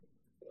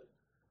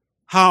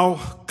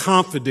How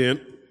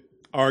confident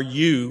are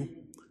you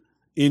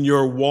in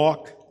your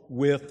walk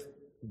with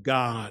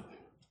God?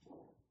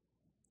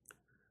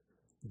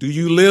 Do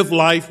you live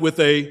life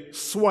with a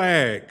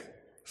swag,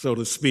 so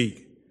to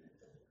speak,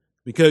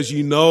 because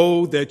you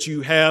know that you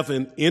have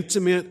an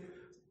intimate,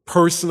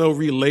 personal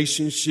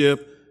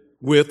relationship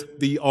with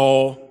the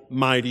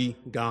Almighty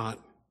God?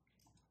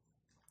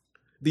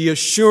 The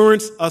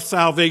assurance of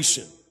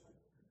salvation,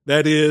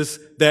 that is,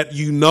 that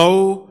you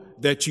know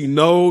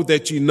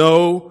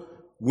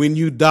when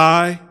you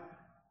die,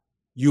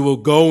 you will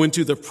go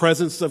into the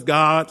presence of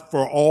God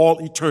for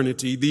all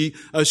eternity. The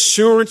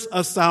assurance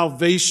of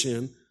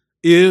salvation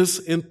is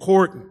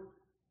important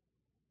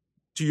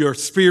to your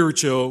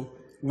spiritual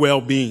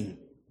well-being.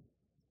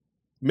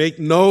 Make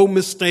no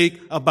mistake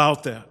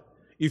about that.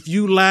 If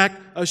you lack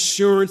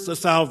assurance of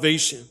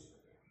salvation,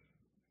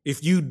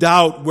 if you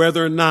doubt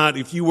whether or not,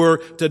 if you were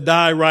to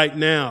die right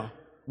now,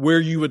 where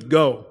you would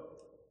go,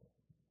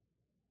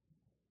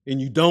 and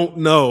you don't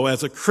know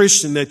as a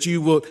Christian that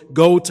you will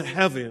go to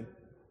heaven,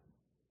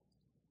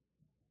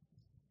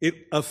 it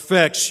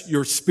affects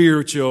your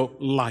spiritual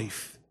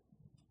life.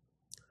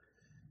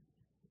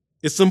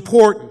 It's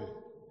important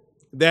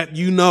that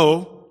you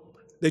know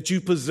that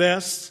you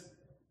possess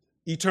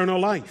eternal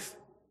life.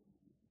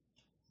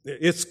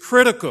 It's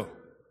critical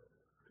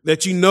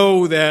that you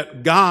know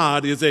that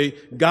God is a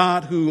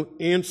God who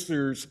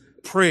answers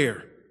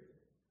prayer.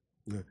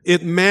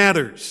 It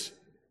matters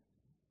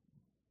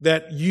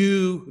that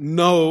you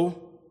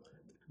know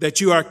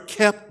that you are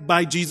kept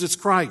by Jesus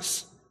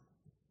Christ.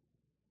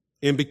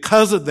 And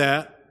because of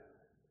that,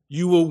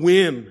 you will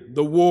win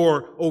the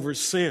war over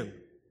sin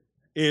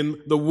and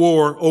the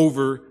war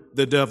over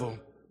the devil.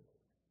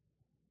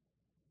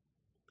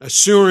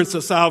 Assurance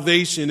of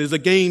salvation is a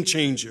game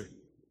changer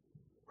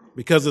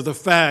because of the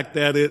fact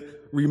that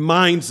it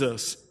reminds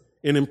us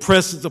and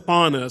impresses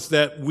upon us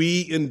that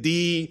we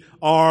indeed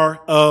are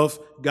of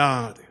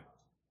God.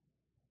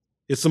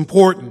 It's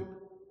important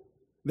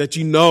that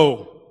you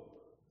know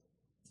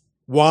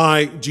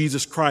why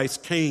Jesus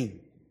Christ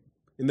came,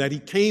 and that he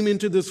came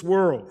into this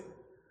world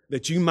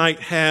that you might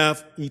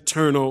have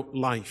eternal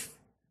life.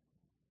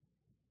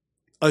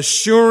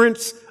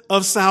 Assurance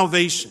of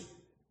salvation,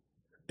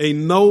 a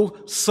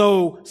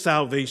no-so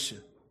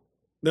salvation.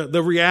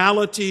 The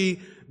reality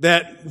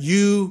that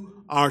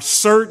you are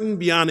certain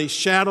beyond a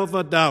shadow of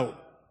a doubt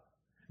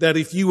that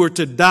if you were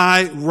to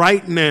die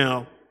right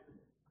now,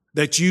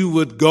 that you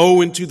would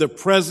go into the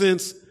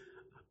presence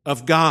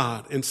of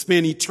God and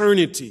spend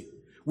eternity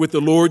with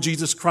the Lord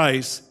Jesus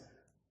Christ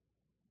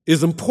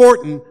is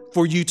important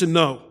for you to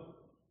know.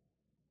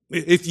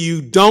 If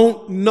you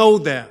don't know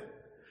that,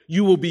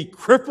 you will be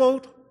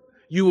crippled,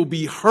 you will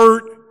be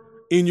hurt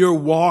in your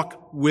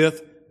walk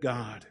with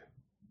God.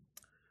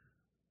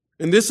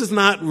 And this is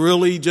not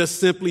really just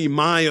simply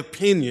my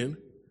opinion.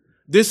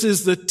 This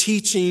is the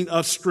teaching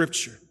of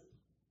Scripture.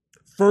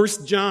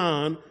 1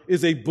 John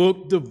is a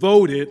book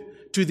devoted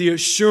to the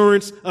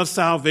assurance of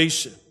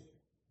salvation.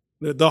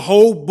 The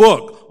whole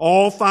book,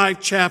 all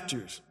 5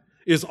 chapters,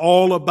 is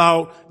all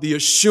about the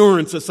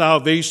assurance of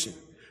salvation,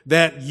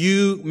 that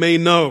you may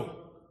know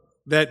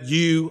that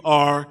you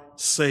are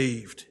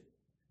saved.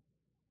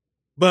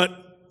 But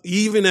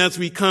even as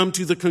we come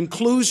to the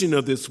conclusion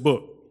of this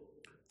book,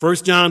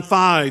 1 John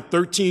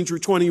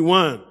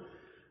 5:13-21,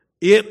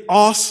 it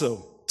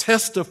also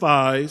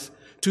testifies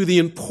to the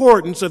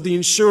importance of the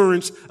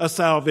assurance of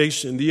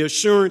salvation, the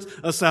assurance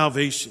of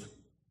salvation.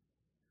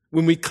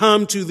 When we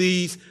come to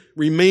these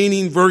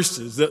remaining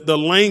verses, the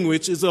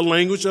language is a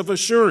language of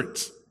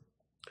assurance.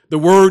 The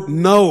word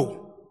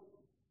know,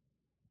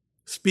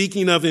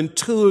 speaking of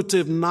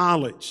intuitive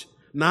knowledge,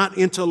 not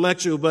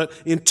intellectual, but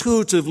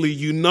intuitively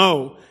you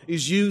know,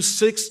 is used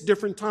 6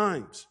 different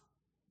times.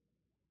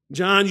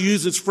 John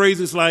uses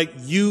phrases like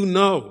you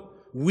know,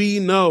 we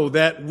know,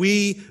 that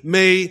we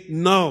may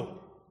know.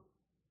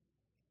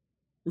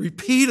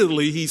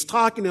 Repeatedly, he's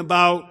talking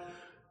about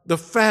the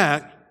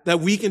fact that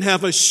we can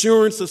have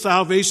assurance of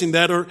salvation,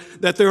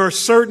 that there are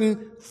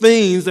certain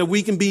things that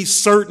we can be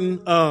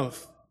certain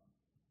of.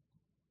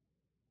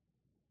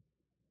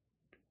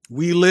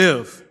 We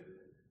live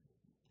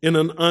in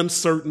an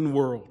uncertain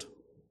world.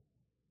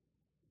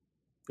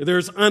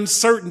 There's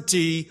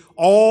uncertainty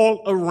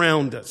all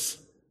around us.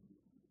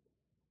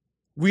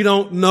 We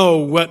don't know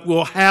what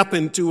will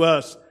happen to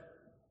us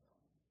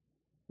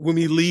when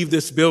we leave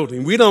this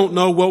building. We don't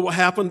know what will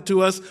happen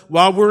to us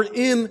while we're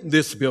in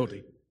this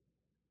building.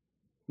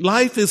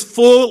 Life is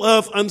full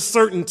of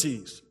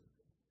uncertainties.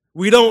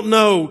 We don't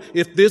know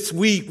if this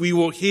week we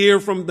will hear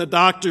from the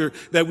doctor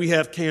that we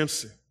have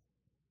cancer.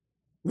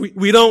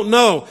 We don't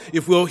know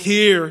if we'll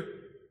hear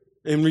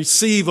and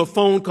receive a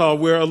phone call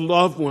where a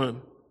loved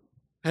one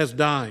has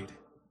died.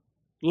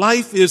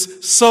 Life is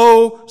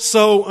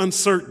so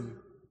uncertain.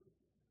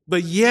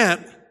 But yet,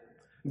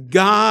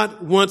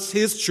 God wants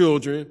his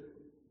children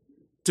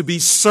to be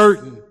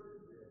certain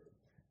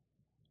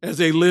as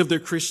they live their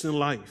Christian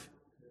life,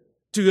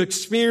 to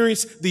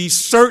experience these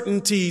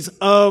certainties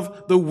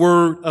of the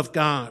Word of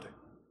God.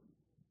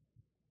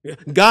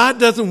 God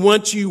doesn't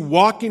want you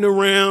walking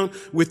around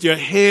with your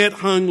head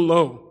hung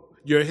low,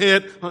 your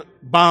head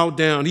bowed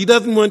down. He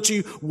doesn't want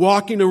you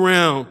walking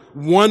around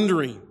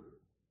wondering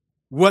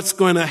what's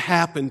going to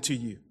happen to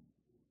you.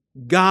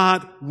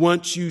 God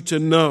wants you to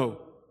know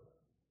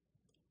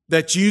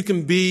that you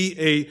can be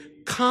a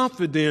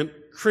confident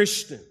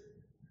Christian,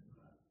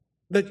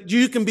 that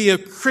you can be a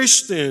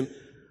Christian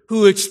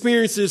who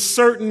experiences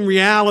certain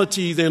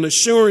realities and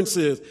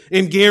assurances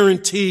and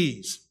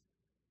guarantees.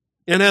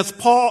 And as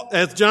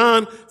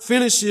John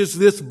finishes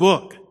this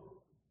book,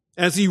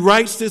 as he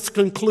writes this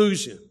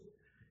conclusion,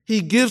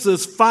 he gives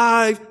us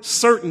 5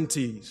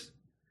 certainties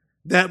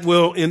that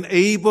will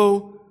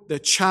enable the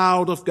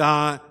child of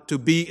God to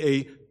be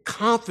a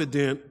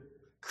confident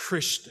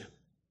Christian.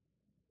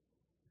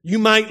 You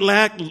might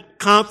lack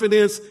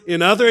confidence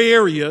in other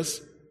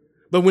areas,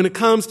 but when it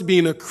comes to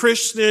being a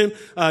Christian,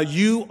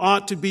 you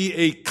ought to be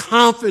a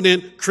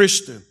confident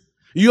Christian.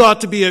 You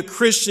ought to be a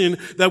Christian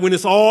that when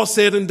it's all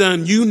said and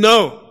done, you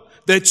know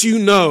that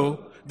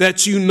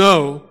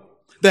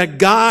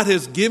God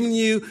has given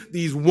you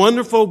these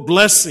wonderful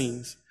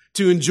blessings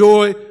to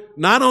enjoy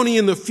not only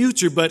in the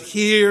future, but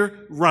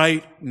here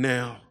right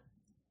now.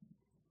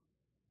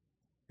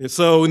 And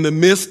so in the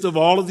midst of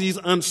all of these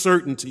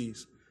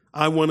uncertainties,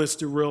 I want us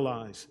to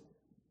realize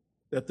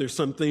that there's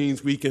some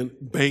things we can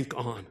bank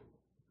on.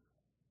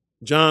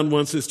 John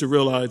wants us to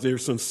realize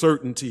there's some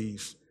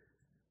certainties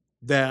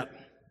that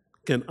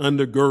can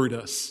undergird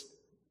us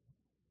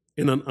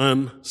in an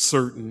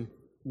uncertain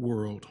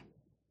world.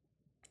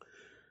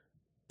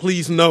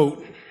 Please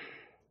note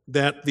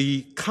that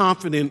the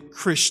confident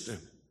Christian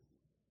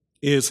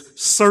is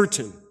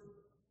certain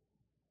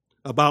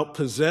about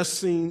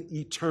possessing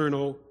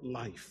eternal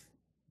life.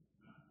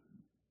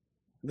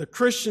 The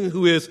Christian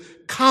who is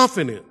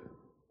confident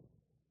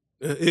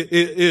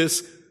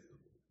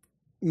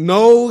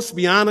knows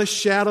beyond a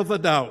shadow of a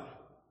doubt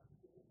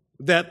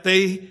that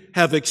they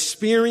have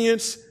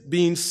experienced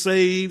being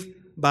saved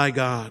by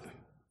God.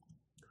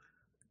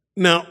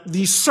 Now,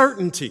 the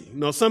certainty,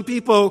 some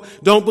people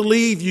don't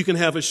believe you can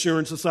have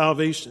assurance of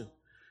salvation,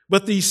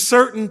 but the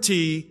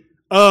certainty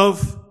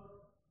of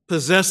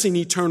possessing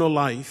eternal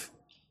life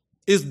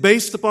is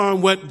based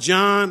upon what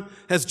John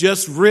has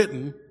just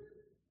written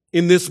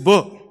in this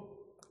book.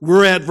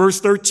 We're at verse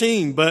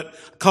 13, but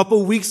a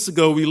couple weeks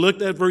ago we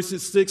looked at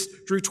verses 6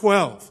 through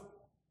 12,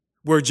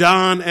 where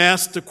John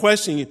asked the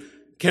question,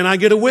 can I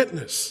get a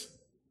witness?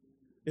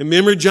 And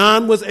remember,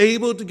 John was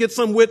able to get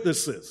some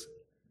witnesses.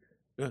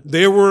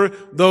 There were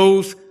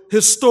those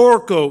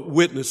historical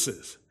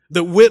witnesses,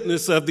 the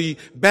witness of the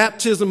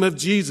baptism of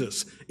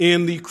Jesus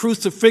and the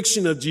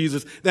crucifixion of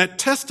Jesus that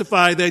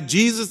testify that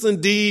Jesus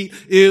indeed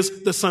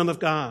is the Son of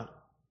God.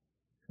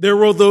 There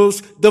were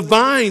those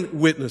divine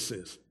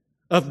witnesses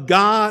of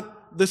God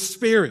the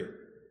Spirit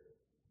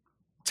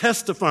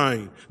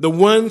testifying, the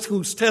ones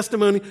whose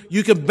testimony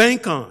you can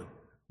bank on,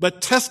 but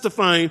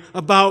testifying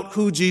about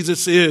who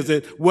Jesus is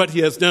and what he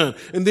has done.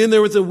 And then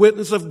there was a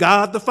witness of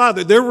God the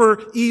Father. There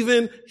were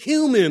even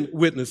human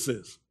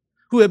witnesses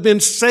who had been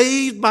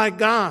saved by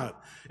God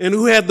and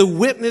who had the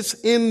witness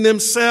in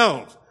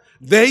themselves.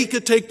 They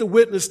could take the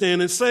witness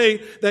stand and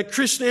say that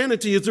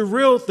Christianity is the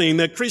real thing,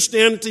 that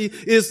Christianity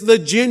is the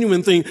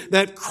genuine thing,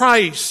 that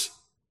Christ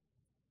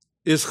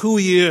is who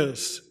he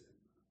is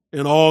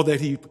and all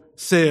that he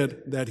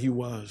said that he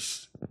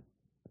was.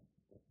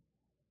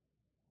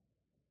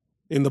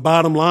 And the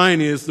bottom line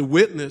is the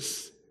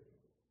witness,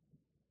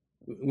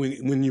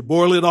 when you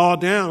boil it all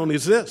down,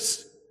 is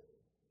this,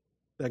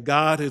 that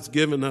God has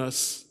given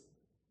us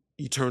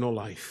eternal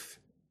life.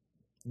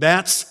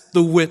 That's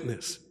the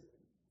witness,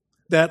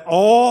 that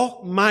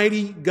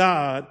Almighty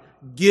God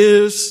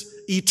gives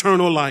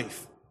eternal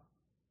life.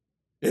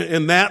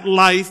 And that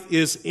life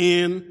is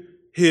in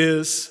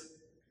his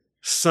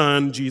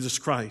Son, Jesus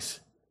Christ.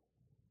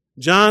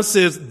 John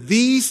says,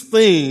 these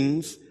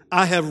things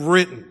I have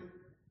written.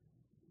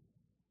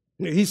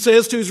 He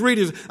says to his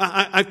readers,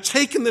 I've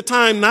taken the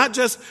time not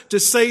just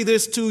to say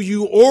this to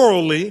you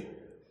orally,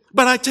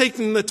 but I've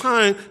taken the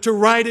time to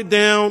write it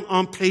down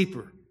on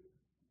paper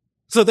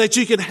so that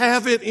you could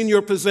have it in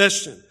your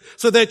possession,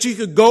 so that you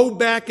could go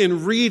back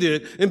and read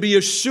it and be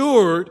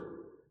assured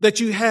that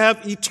you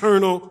have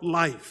eternal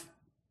life.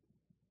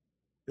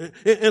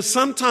 And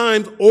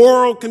sometimes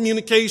oral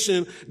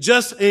communication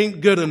just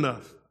ain't good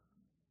enough.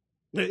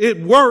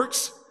 It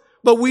works,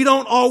 but we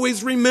don't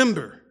always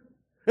remember.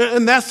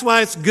 And that's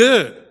why it's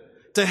good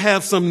to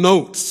have some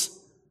notes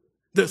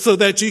so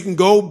that you can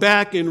go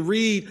back and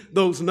read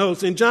those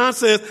notes. And John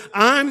says,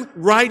 I'm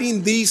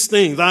writing these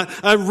things.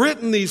 I've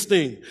written these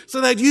things so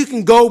that you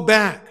can go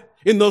back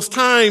in those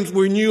times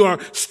when you are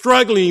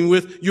struggling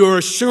with your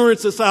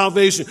assurance of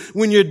salvation,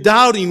 when you're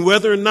doubting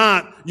whether or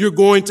not you're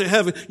going to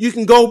heaven. You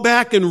can go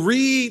back and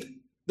read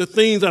the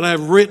things that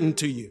I've written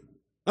to you.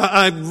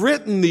 I've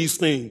written these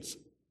things.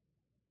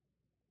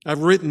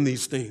 I've written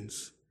these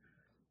things.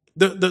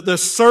 The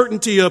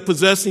certainty of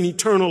possessing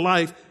eternal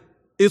life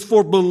is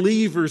for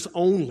believers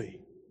only.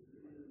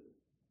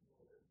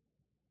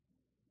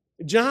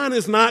 John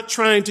is not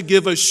trying to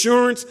give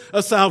assurance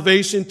of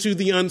salvation to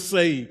the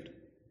unsaved.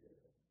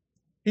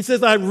 He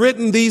says, I've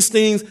written these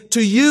things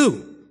to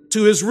you,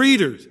 to his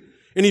readers.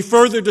 And he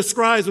further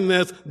describes them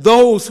as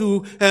those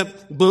who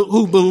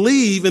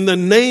believe in the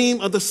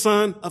name of the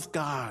Son of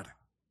God.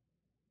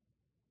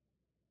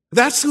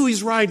 That's who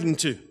he's writing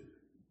to.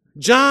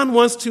 John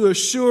wants to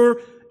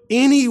assure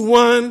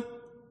anyone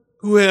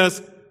who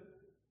has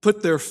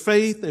put their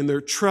faith and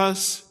their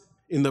trust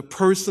in the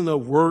person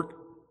of work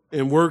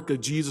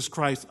of Jesus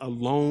Christ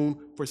alone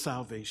for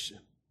salvation.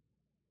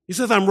 He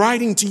says, I'm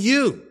writing to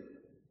you.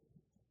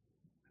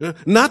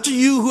 Not to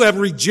you who have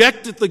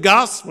rejected the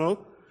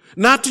gospel,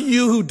 not to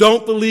you who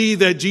don't believe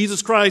that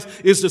Jesus Christ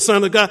is the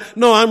Son of God.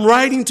 No, I'm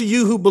writing to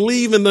you who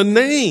believe in the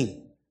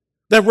name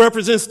that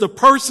represents the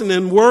person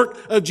and work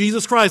of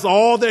Jesus Christ,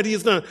 all that he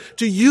has done.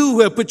 To you who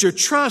have put your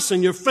trust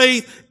and your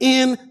faith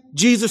in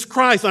Jesus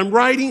Christ, I'm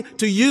writing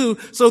to you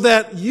so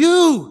that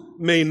you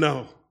may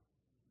know,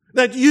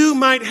 that you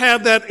might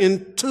have that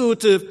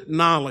intuitive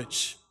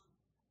knowledge.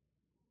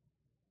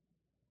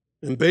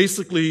 And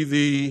basically,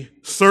 the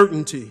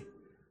certainty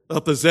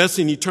of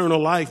possessing eternal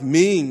life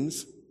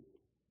means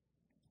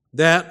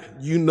that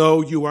you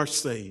know you are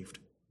saved.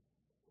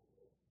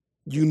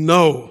 You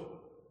know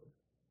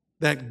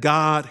that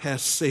God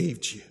has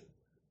saved you.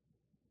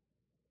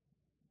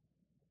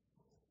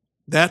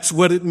 That's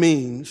what it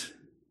means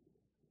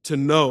to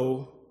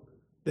know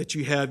that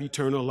you have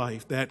eternal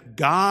life, that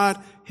God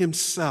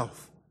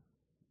himself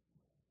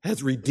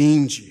has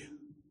redeemed you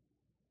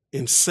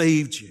and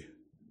saved you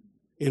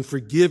and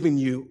forgiven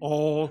you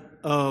all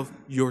of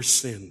your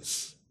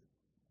sins.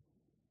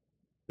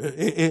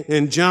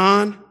 And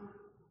John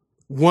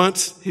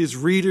wants his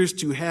readers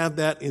to have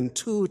that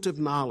intuitive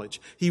knowledge.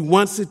 He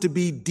wants it to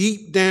be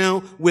deep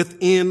down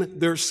within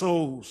their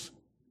souls,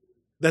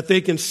 that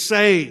they can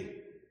say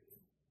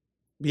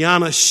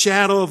beyond a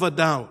shadow of a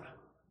doubt,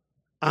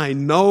 I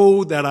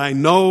know that I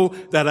know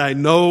that I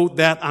know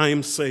that I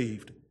am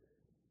saved.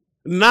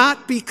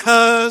 Not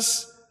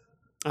because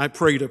I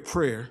prayed a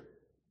prayer,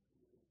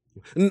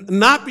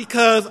 not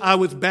because I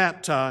was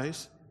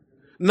baptized,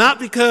 not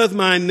because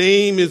my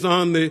name is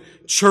on the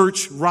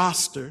church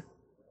roster,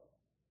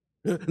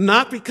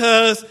 not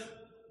because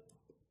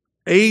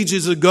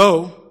ages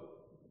ago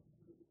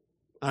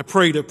I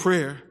prayed a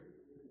prayer.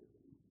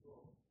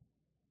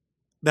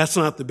 That's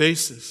not the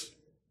basis.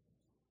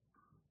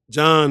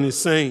 John is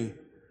saying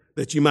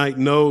that you might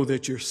know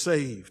that you're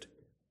saved,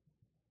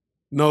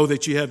 know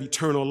that you have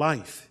eternal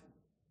life.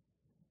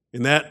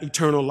 And that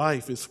eternal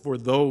life is for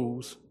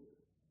those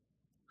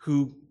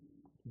who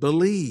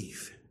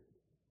believe,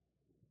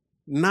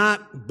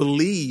 not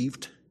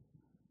believed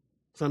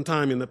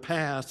sometime in the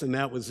past, and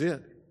that was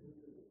it.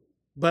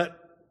 But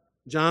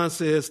John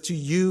says to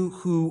you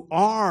who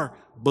are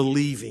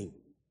believing,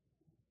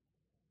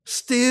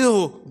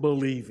 still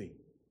believing,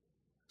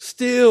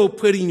 still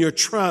putting your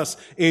trust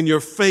and your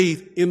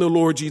faith in the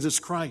Lord Jesus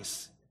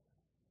Christ.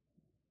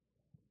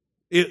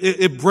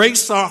 It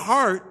breaks our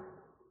heart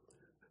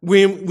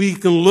when we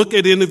can look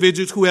at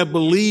individuals who have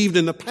believed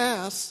in the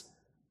past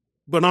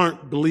but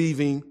aren't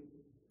believing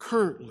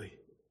currently.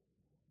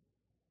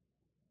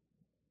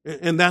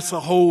 And that's a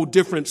whole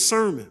different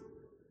sermon.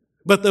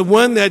 But the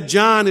one that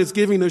John is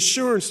giving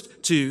assurance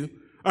to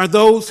are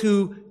those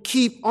who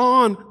keep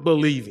on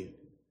believing,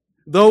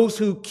 those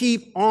who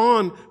keep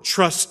on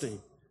trusting,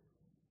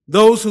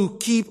 those who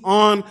keep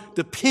on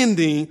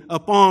depending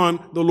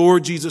upon the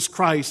Lord Jesus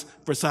Christ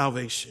for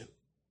salvation.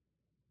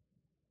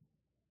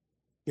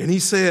 And he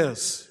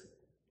says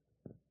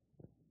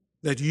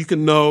that you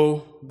can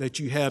know that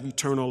you have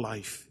eternal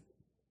life.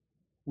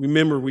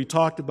 Remember, we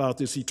talked about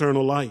this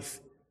eternal life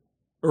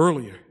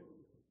earlier.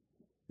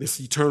 This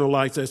eternal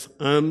life that's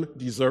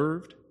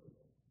undeserved.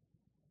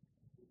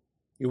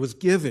 It was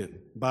given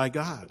by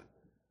God.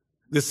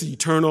 This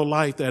eternal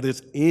life that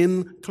is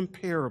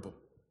incomparable.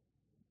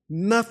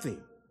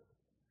 Nothing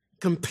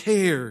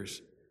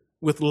compares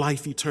with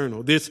life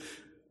eternal. This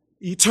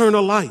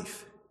eternal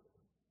life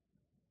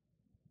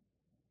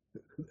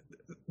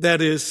that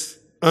is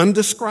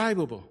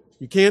undescribable.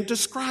 You can't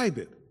describe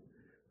it.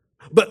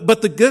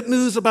 But the good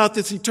news about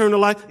this eternal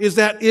life is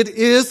that it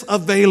is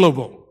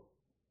available.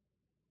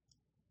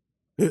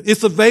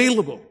 It's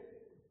available.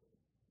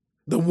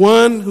 The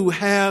one who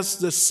has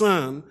the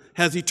Son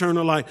has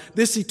eternal life.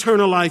 This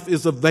eternal life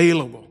is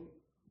available.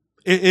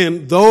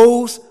 And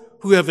those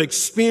who have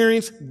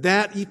experienced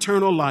that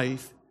eternal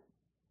life,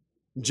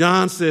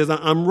 John says,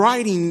 I'm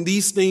writing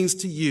these things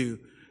to you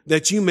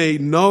that you may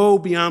know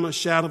beyond a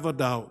shadow of a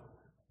doubt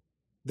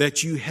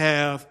that you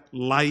have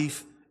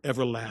life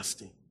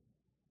everlasting.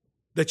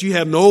 That you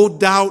have no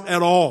doubt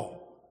at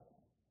all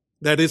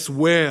that it's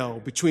well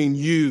between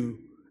you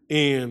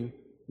and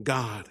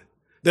God.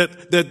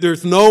 That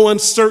there's no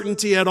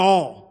uncertainty at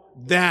all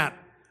that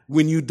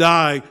when you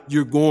die,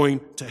 you're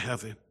going to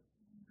heaven.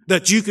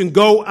 That you can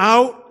go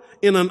out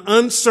in an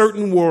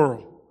uncertain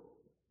world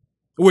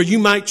where you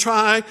might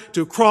try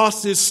to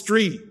cross this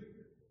street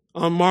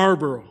on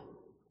Marlboro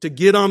to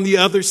get on the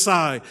other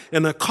side.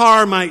 And a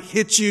car might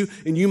hit you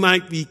and you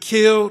might be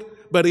killed.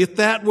 But if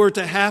that were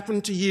to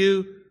happen to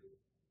you,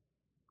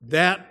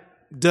 that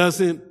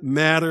doesn't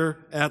matter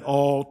at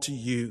all to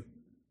you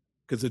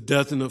because it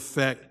doesn't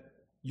affect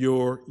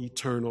your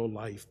eternal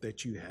life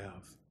that you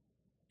have.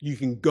 You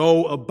can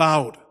go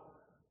about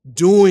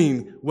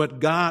doing what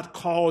God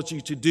calls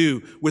you to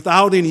do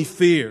without any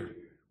fear,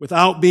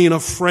 without being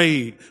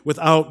afraid,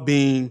 without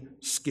being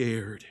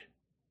scared.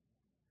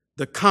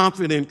 The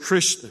confident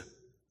Christian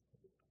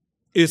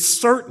is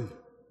certain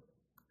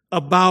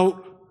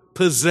about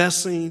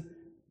possessing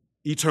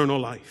eternal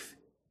life.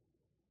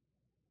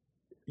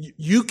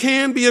 You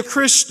can be a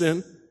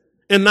Christian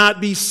and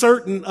not be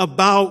certain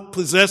about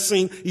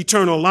possessing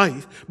eternal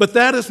life, but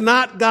that is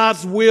not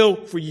God's will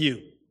for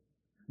you.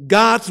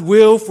 God's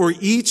will for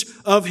each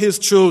of his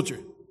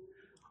children,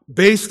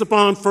 based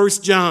upon 1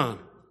 John,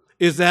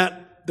 is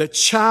that the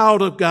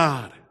child of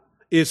God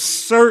is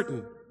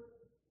certain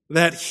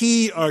that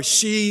he or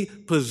she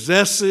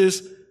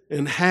possesses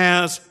and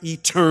has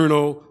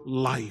eternal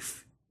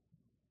life.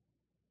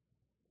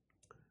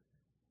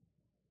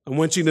 I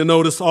want you to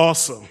notice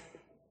also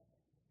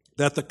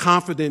that the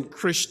confident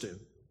Christian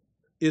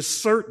is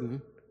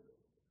certain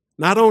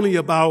not only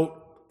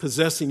about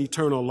possessing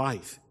eternal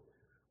life,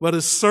 but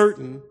is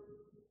certain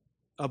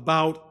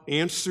about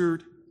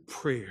answered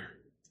prayer.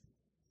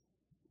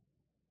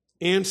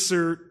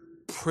 Answered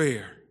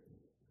prayer.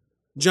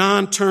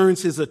 John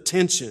turns his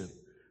attention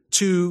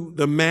to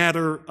the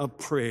matter of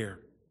prayer.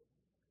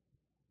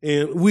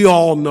 And we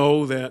all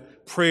know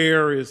that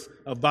prayer is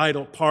a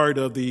vital part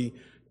of the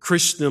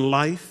Christian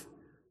life.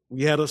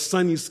 We had a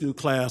Sunday school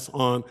class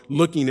on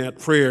looking at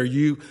prayer.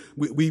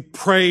 We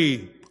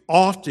pray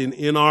often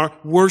in our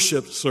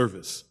worship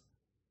service.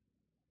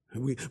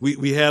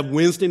 We have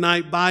Wednesday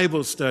night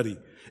Bible study,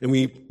 and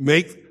we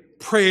make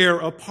prayer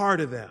a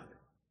part of that.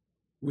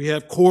 We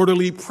have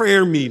quarterly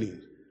prayer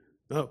meetings.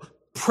 Now,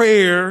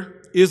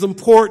 prayer is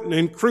important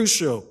and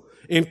crucial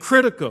and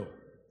critical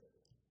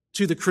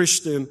to the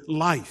Christian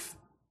life.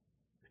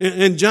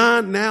 And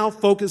John now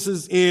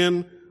focuses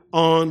in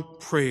on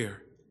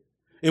prayer.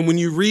 And when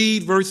you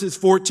read verses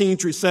 14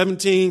 through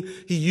 17,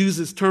 he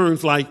uses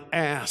terms like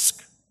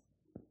ask,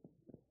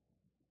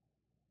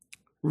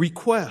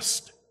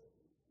 request.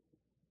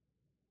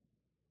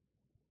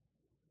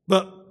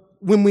 But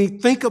when we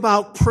think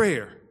about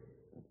prayer,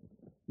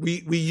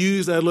 we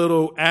use that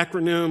little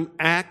acronym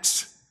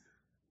ACTS.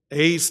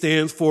 A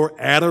stands for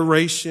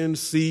adoration,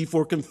 C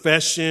for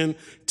confession,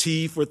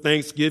 T for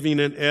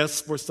thanksgiving, and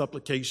S for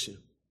supplication.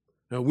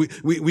 Now,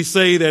 we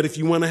say that if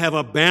you want to have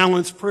a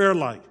balanced prayer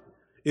life,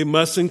 it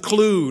must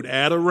include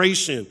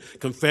adoration,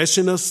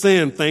 confession of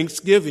sin,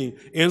 thanksgiving,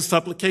 and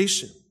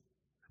supplication.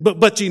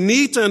 But you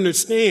need to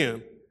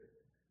understand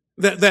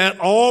that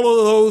all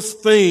of those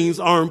things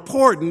are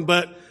important,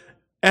 but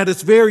at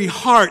its very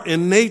heart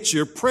and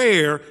nature,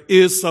 prayer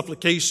is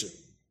supplication.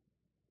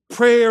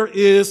 Prayer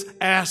is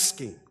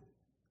asking.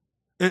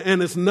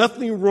 And there's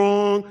nothing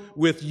wrong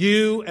with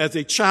you as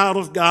a child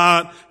of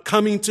God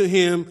coming to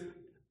him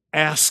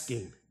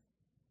asking,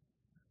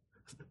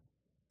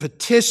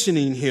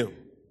 petitioning him.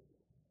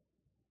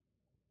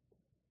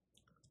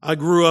 I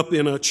grew up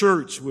in a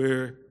church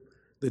where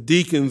the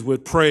deacons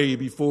would pray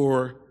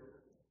before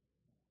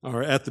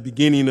or at the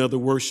beginning of the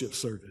worship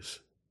service.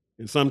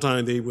 And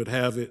sometimes they would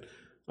have it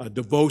a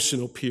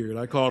devotional period.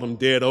 I called them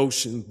dead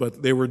oceans,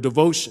 but they were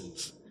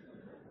devotions.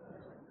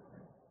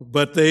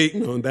 But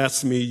and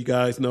that's me. You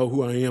guys know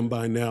who I am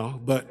by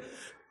now. But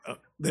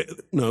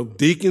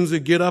deacons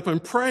would get up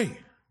and pray.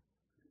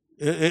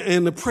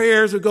 And the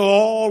prayers would go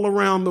all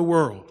around the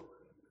world.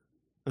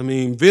 I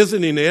mean,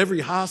 visiting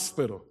every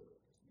hospital,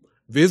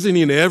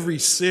 visiting every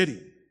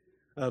city,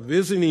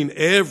 visiting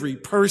every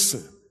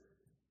person.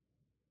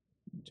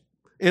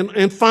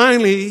 And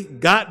finally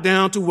got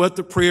down to what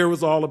the prayer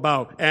was all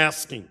about,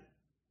 asking.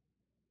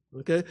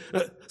 Okay?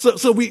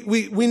 So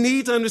we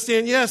need to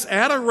understand, yes,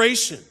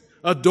 adoration,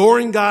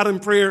 adoring God in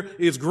prayer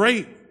is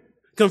great.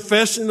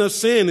 Confession of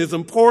sin is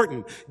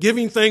important.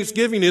 Giving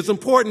thanksgiving is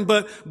important.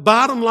 But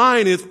bottom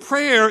line is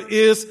prayer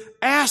is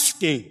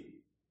asking.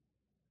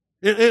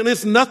 And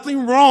it's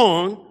nothing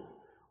wrong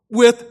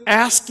with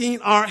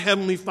asking our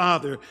Heavenly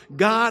Father.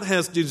 God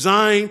has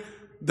designed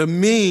the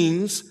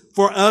means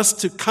for us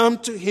to come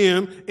to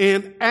him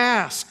and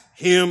ask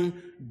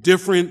him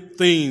different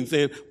things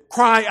and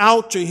cry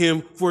out to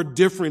him for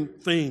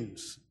different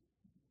things.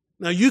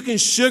 Now, you can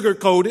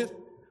sugarcoat it,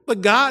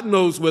 but God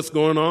knows what's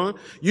going on.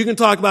 You can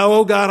talk about,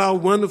 oh God, how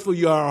wonderful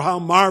you are, or how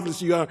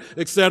marvelous you are,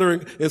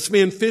 etc., and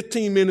spend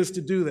 15 minutes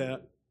to do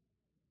that.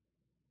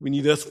 When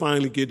you just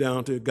finally get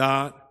down to,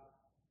 God,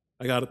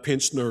 I got a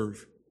pinched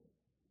nerve.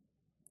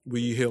 Will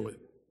you heal it?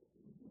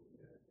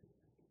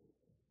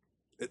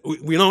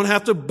 We don't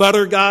have to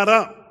butter God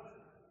up.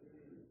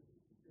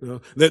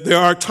 That there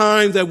are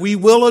times that we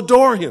will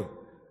adore him.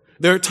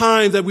 There are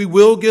times that we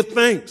will give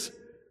thanks.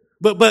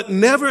 But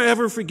never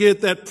ever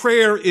forget that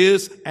prayer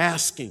is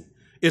asking.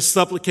 It's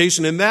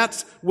supplication. And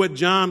that's what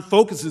John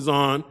focuses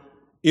on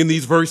in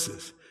these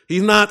verses.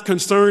 He's not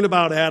concerned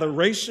about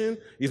adoration.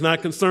 He's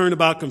not concerned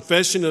about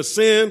confession of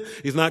sin.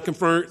 He's not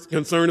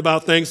concerned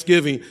about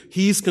thanksgiving.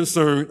 He's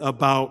concerned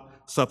about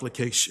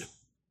supplication.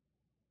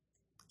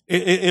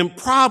 And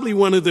probably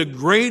one of the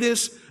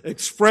greatest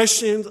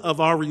expressions of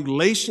our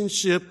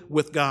relationship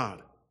with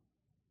God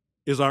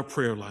is our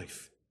prayer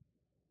life.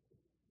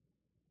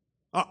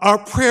 Our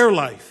prayer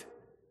life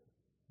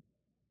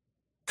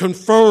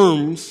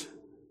confirms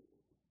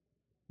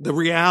the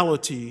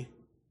reality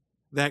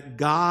that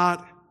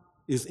God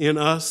is in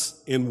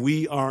us and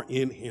we are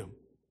in him.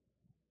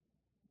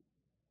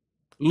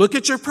 Look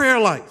at your prayer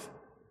life.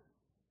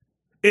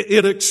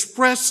 It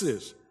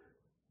expresses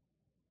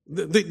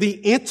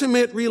the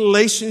intimate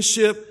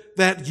relationship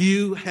that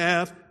you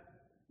have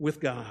with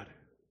God.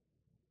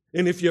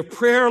 And if your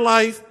prayer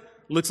life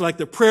looks like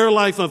the prayer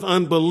life of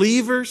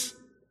unbelievers,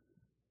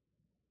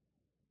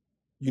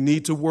 you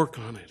need to work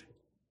on it.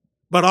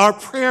 But our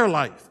prayer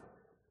life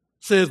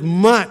says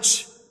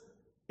much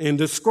and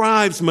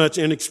describes much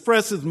and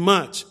expresses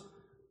much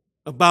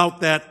about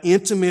that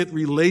intimate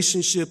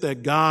relationship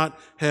that God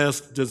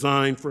has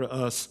designed for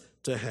us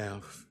to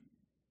have.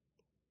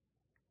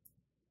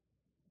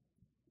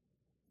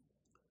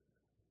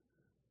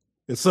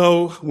 And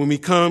so when we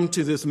come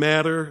to this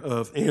matter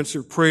of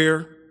answered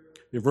prayer,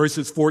 in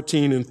verses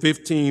 14 and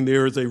 15,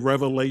 there is a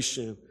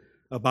revelation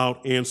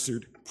about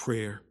answered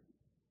prayer.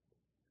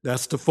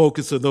 That's the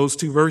focus of those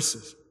two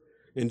verses.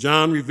 And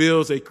John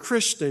reveals a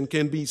Christian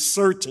can be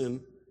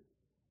certain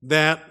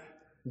that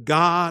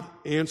God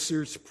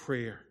answers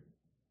prayer.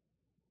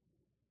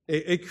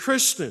 A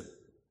Christian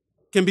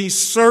can be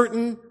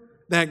certain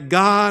that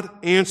God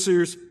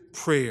answers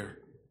prayer.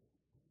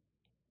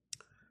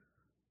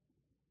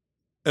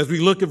 As we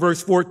look at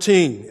verse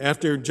 14,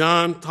 after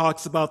John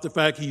talks about the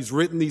fact he's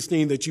written these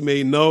things that you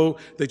may know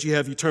that you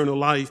have eternal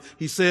life,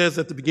 he says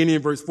at the beginning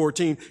of verse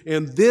 14,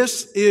 and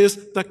this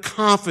is the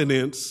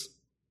confidence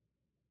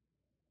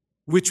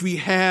which we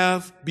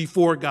have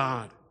before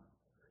God.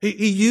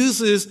 He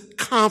uses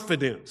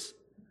confidence.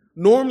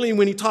 Normally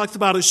when he talks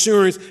about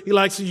assurance, he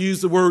likes to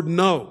use the word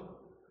know.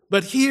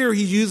 But here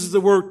he uses the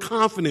word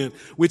confident,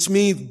 which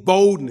means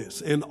boldness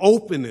and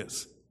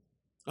openness.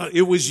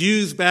 It was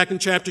used back in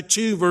chapter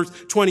 2, verse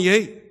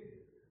 28,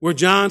 where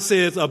John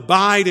says,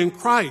 abide in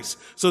Christ,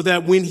 so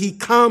that when he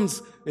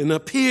comes and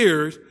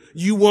appears,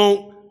 you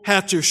won't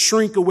have to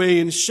shrink away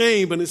in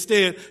shame, but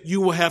instead you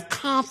will have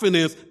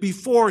confidence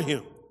before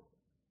him.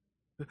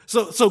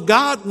 So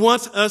God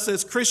wants us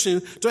as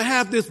Christians to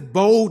have this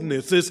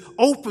boldness, this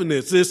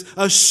openness, this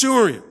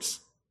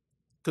assurance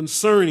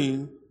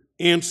concerning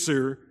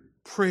answer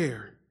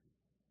prayer.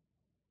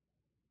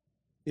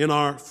 In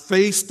our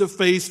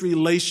face-to-face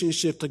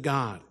relationship to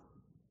God,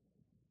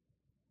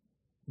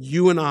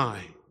 you and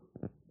I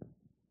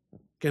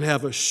can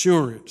have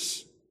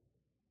assurance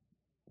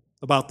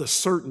about the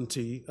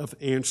certainty of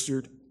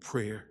answered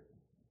prayer.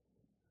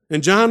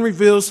 And John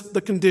reveals the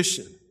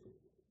condition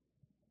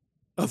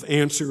of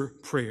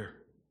answered prayer.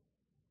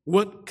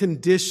 What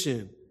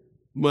condition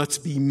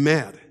must be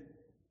met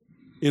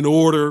in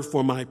order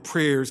for my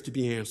prayers to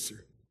be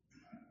answered?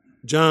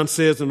 John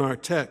says in our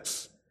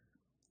text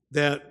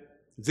that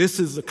this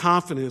is the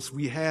confidence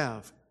we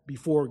have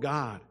before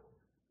God,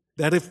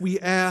 that if we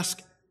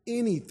ask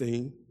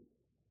anything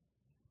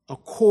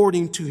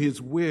according to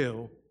his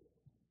will,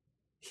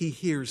 he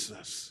hears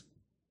us.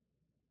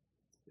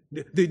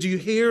 Did you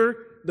hear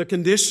the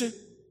condition?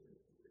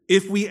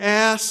 If we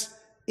ask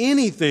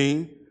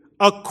anything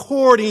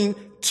according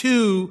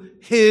to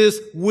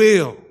his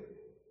will.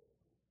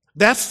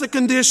 That's the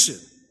condition.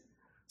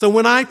 So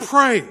when I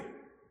pray,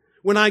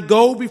 when I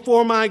go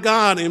before my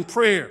God in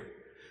prayer,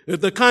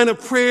 the kind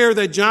of prayer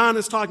that John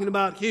is talking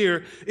about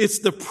here, it's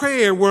the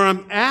prayer where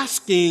I'm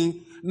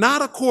asking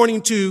not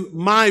according to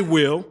my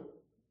will,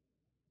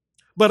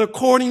 but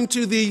according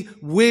to the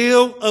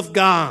will of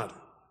God.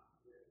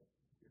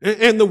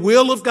 And the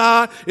will of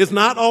God is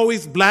not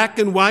always black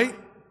and white,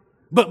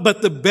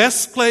 but the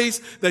best place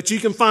that you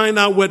can find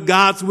out what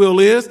God's will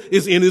is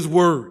in his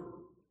word.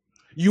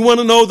 You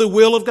want to know the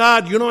will of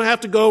God? You don't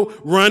have to go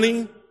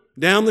running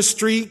down the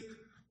street,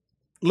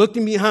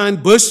 looking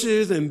behind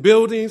bushes and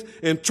buildings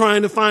and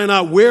trying to find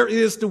out where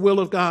is the will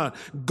of God.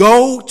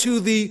 Go to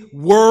the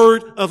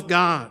Word of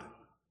God.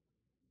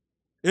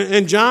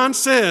 And John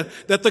said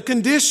that the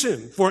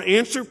condition for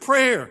answered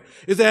prayer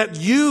is that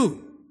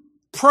you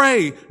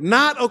pray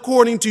not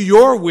according to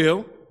your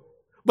will,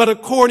 but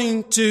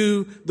according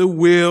to the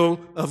will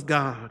of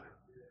God.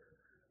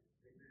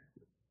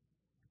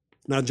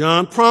 Now,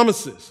 John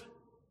promises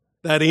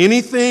that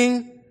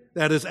anything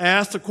that is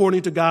asked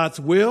according to God's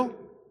will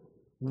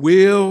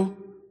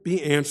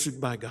be answered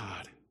by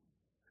God.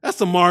 That's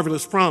a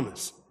marvelous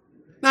promise.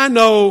 Now, I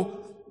know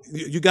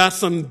you got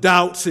some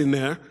doubts in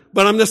there,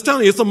 but I'm just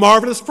telling you, it's a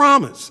marvelous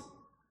promise.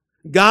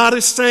 God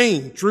is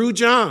saying through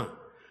John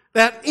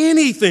that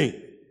anything,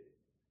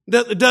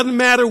 that it doesn't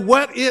matter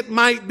what it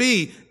might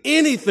be,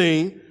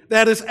 anything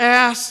that is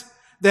asked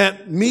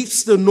that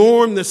meets the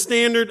norm, the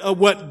standard of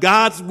what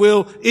God's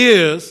will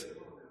is,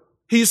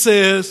 he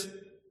says,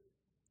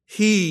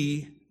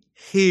 he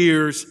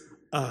hears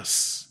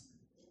us.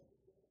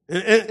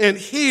 And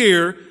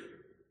here,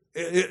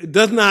 it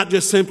does not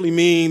just simply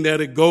mean that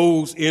it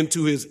goes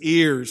into his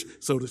ears,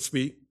 so to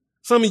speak.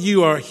 Some of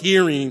you are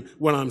hearing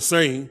what I'm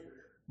saying,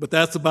 but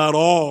that's about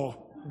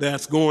all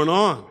that's going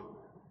on.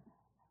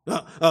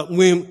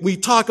 When we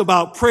talk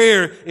about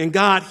prayer and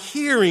God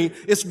hearing,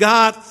 it's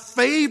God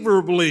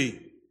favorably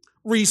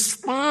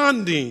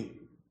responding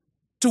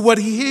to what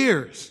he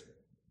hears.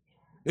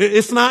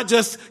 It's not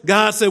just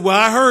God said, well,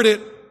 I heard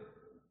it.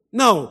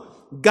 No,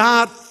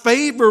 God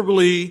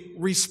favorably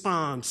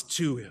responds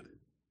to it.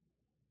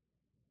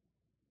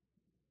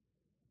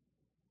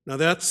 Now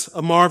that's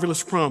a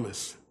marvelous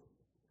promise.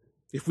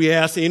 If we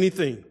ask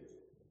anything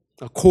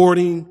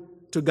according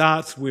to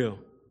God's will,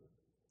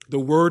 the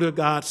Word of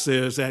God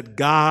says that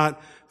God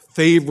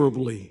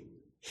favorably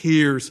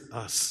hears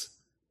us.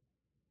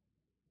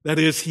 That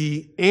is,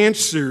 he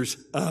answers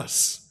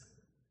us.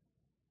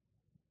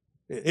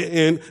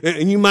 And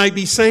you might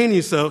be saying to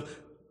yourself,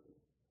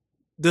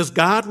 does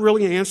God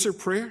really answer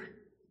prayer?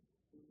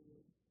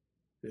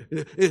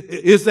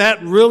 Is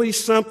that really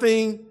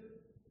something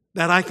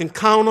that I can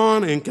count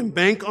on and can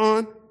bank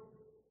on?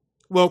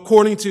 Well,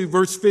 according to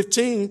verse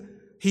 15,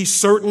 he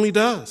certainly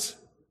does.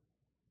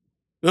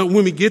 Now,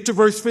 when we get to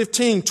verse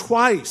 15,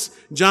 twice,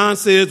 John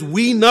says,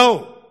 we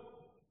know.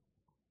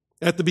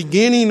 At the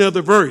beginning of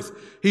the verse,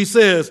 he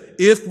says,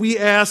 if we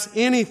ask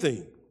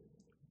anything,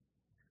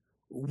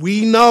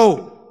 we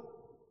know.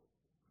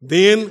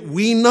 Then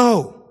we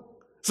know.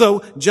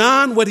 So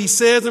John, what he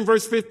says in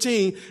verse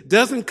 15,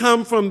 doesn't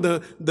come from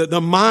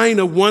the mind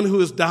of one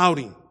who is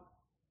doubting.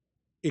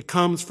 It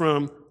comes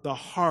from the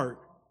heart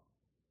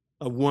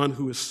of one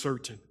who is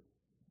certain.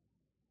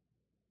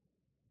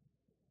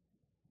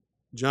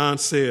 John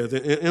says,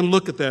 and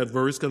look at that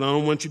verse because I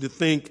don't want you to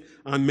think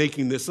I'm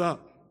making this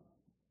up.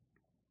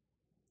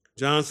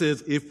 John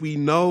says, if we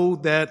know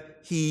that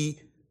he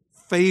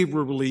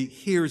favorably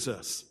hears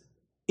us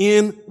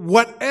in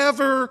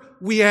whatever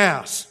we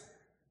ask,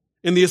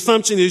 and the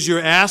assumption is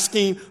you're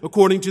asking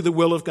according to the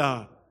will of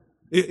God.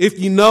 If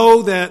you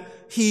know that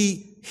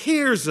he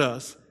hears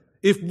us,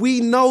 if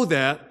we know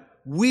that,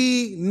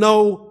 we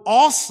know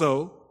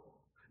also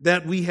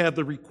that we have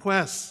the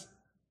requests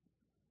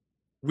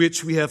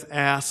which we have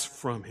asked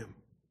from him.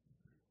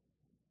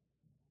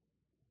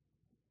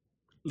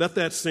 Let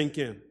that sink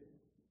in.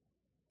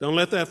 Don't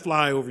let that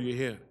fly over your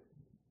head.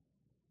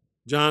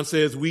 John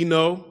says, we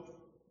know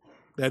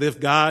that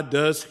if God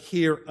does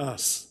hear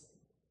us,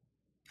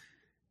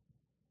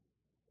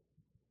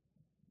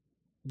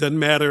 doesn't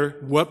matter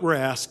what we're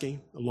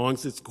asking, as long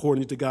as it's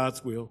according to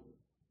God's will,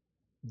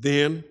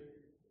 then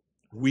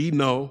we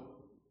know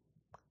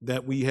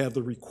that we have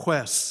the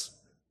requests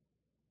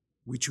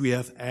which we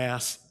have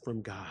asked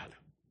from God.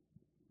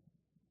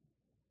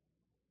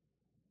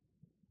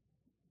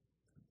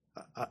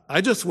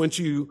 I just want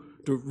you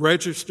to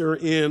register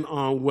in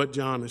on what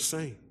John is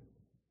saying.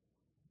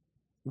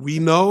 We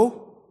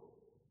know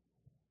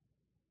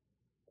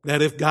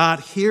that if God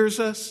hears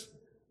us,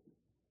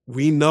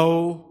 we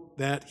know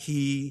that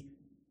he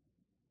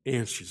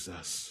answers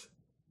us.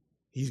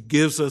 He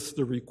gives us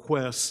the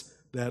requests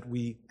that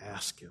we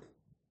ask him.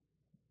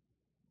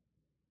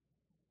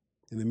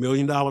 And the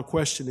million-dollar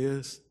question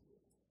is,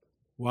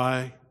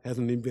 why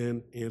hasn't he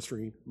been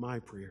answering my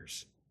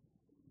prayers?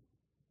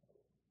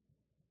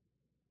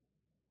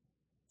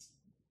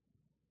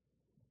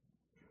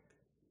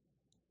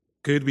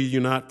 Could be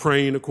you're not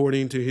praying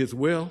according to his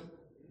will.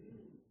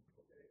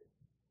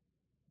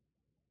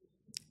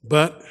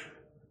 But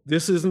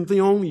this isn't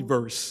the only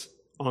verse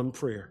on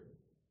prayer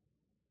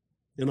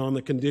and on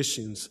the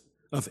conditions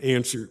of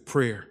answered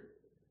prayer.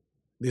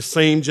 This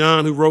same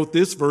John who wrote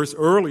this verse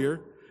earlier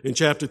in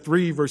chapter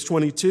 3, verse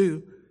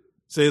 22,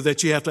 says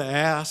that you have to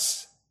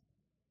ask,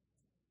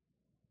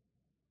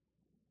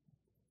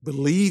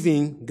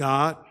 believing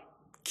God,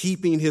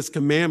 keeping his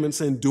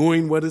commandments, and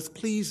doing what is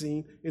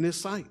pleasing in his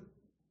sight.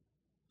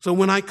 So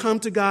when I come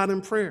to God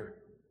in prayer,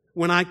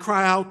 when I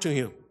cry out to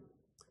him,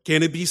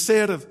 can it be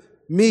said of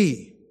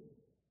me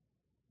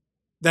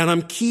that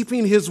I'm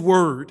keeping his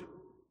word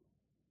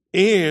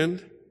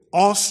and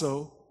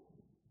also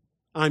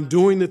I'm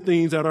doing the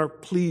things that are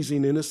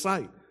pleasing in his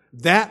sight?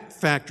 That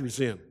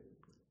factors in.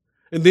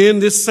 And then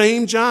this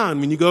same John,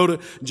 when you go to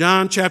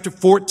John chapter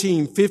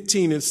 14,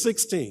 15, and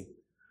 16,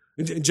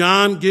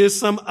 John gives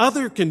some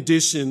other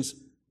conditions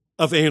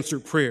of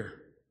answered prayer.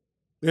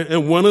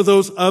 And one of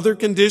those other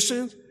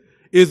conditions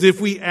is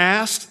if we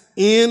ask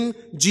in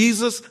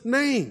Jesus'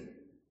 name.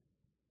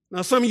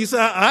 Now, some of you say,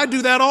 I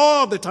do that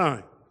all the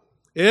time.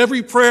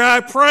 Every prayer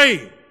I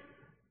pray,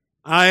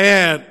 I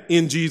add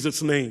in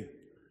Jesus' name.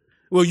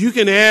 Well, you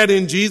can add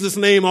in Jesus'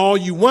 name all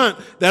you want.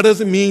 That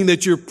doesn't mean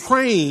that you're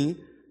praying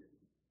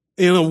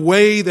in a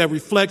way that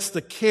reflects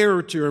the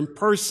character and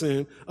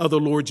person of the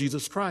Lord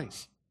Jesus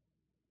Christ.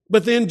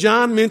 But then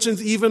John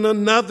mentions even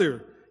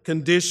another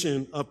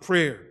condition of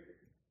prayer.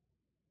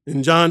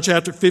 In John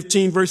chapter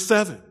 15, verse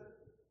 7,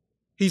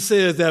 he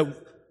says that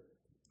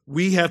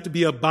we have to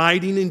be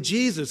abiding in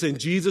Jesus, and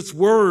Jesus'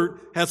 word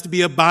has to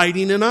be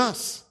abiding in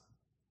us.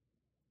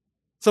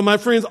 So my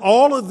friends,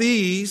 all of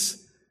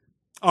these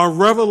are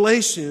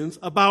revelations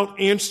about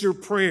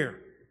answered prayer.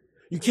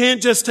 You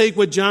can't just take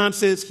what John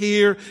says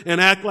here and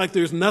act like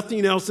there's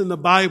nothing else in the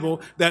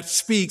Bible that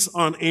speaks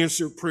on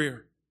answered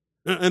prayer.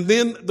 And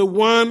then the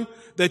one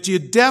that you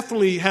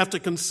definitely have to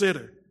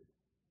consider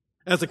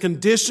as a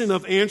condition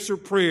of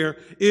answered prayer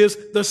is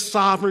the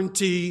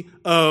sovereignty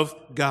of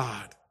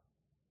God.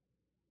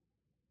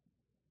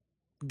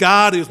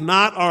 God is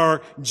not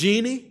our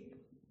genie.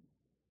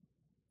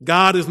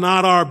 God is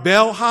not our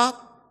bellhop.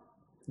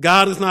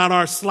 God is not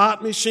our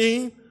slot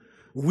machine.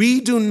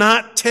 We do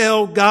not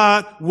tell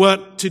God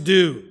what to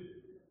do.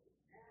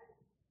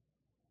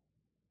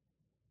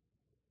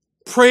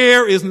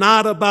 Prayer is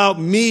not about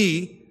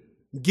me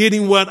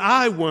getting what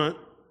I want.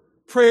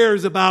 Prayer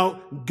is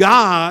about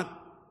God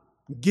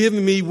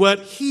giving me what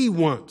He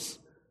wants.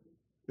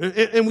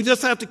 And we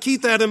just have to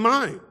keep that in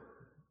mind.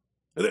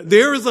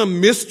 There is a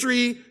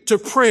mystery to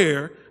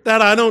prayer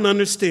that I don't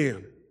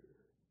understand.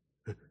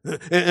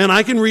 And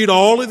I can read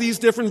all of these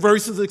different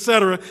verses,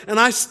 etc., and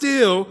I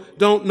still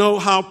don't know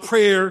how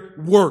prayer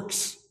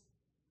works.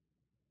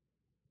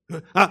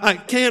 I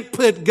can't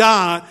put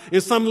God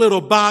in some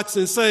little box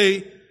and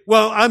say,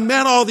 well, I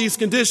met all these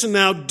conditions,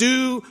 now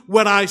do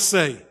what I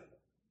say.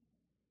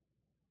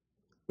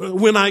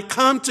 When I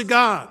come to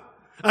God,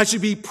 I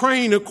should be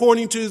praying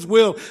according to His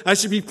will. I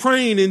should be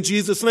praying in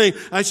Jesus' name.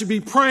 I should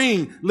be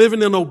praying,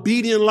 living an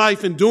obedient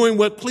life and doing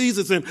what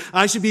pleases Him.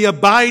 I should be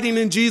abiding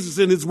in Jesus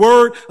and His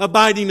Word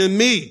abiding in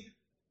me.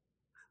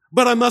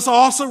 But I must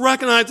also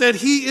recognize that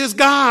He is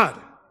God.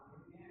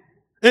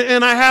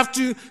 And I have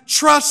to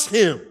trust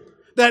Him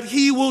that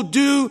He will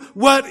do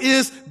what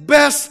is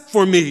best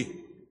for me.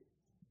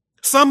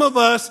 Some of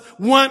us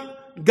want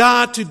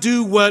God to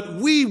do what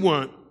we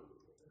want.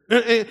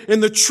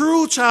 And the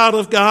true child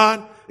of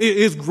God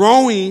is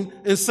growing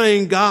and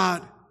saying,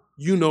 God,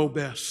 you know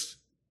best.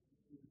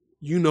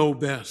 You know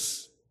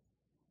best.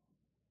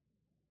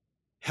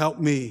 Help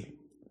me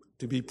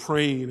to be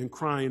praying and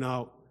crying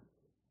out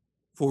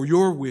for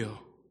your will.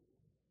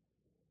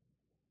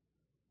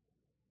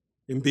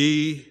 And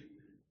be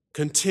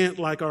content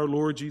like our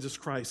Lord Jesus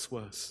Christ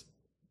was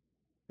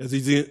as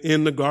He's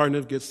in the Garden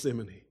of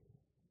Gethsemane.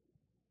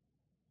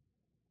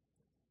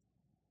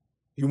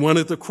 He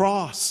wanted the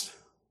cross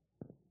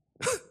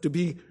to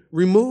be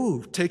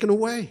removed, taken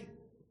away.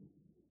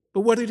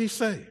 But what did He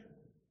say?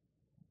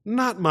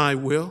 Not my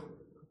will,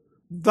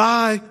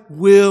 thy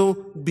will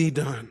be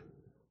done.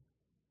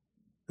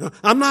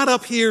 I'm not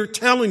up here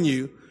telling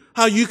you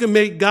how you can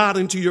make God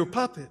into your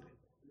puppet.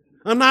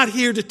 I'm not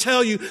here to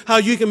tell you how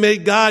you can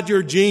make God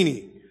your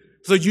genie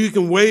so you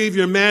can wave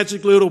your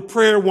magic little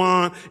prayer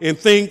wand and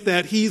think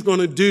that He's going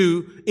to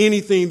do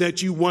anything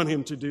that you want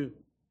Him to do.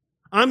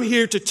 I'm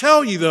here to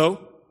tell you,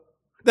 though,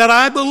 that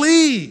I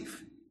believe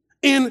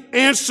in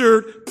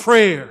answered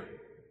prayer.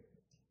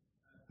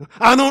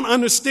 I don't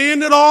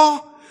understand it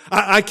all.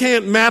 I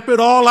can't map it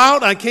all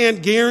out. I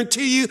can't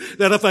guarantee you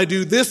that if I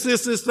do this,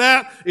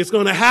 that, it's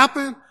going to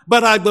happen.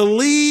 But I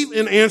believe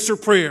in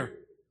answered prayer.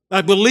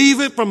 I believe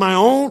it from my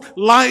own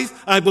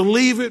life. I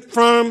believe it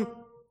from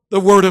the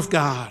Word of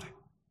God.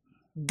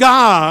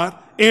 God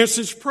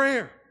answers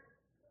prayer.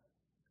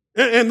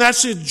 And that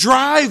should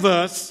drive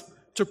us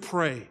to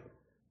pray.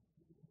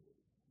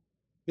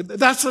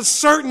 That's a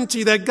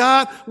certainty that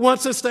God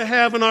wants us to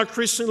have in our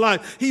Christian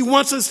life. He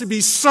wants us to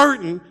be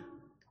certain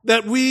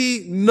that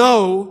we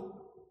know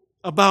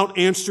about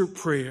answered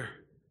prayer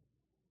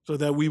so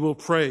that we will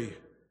pray,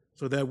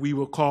 so that we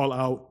will call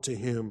out to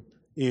Him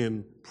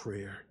in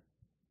prayer.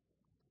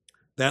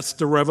 That's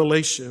the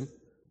revelation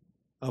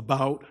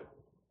about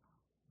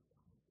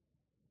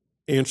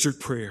answered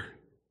prayer.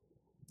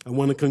 I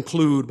want to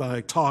conclude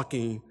by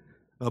talking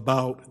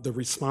about the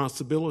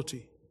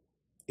responsibility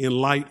in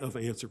light of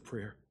answered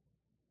prayer.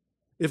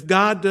 If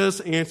God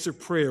does answer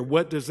prayer,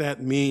 what does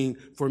that mean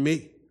for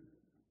me?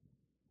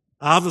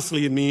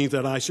 Obviously, it means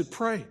that I should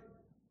pray,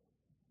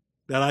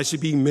 that I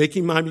should be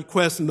making my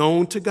requests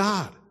known to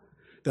God,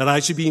 that I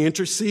should be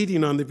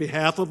interceding on the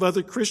behalf of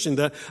other Christians,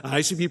 that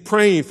I should be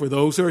praying for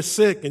those who are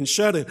sick and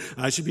shut in.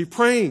 I should be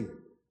praying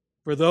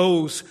for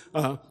those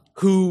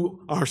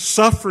who are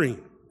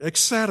suffering,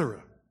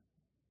 etc.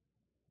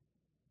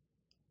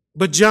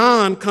 But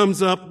John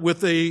comes up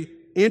with an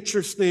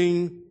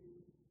interesting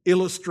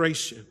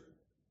illustration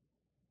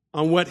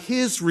on what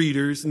his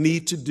readers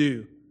need to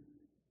do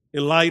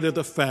in light of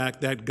the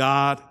fact that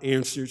God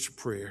answers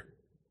prayer.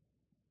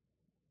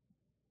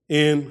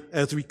 And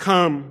as we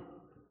come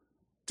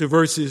to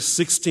verses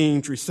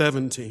 16 through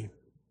 17,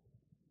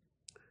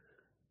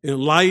 in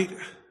light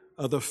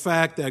of the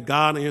fact that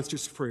God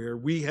answers prayer,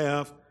 we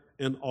have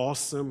an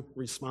awesome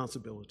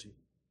responsibility.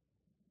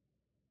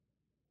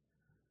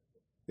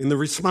 And the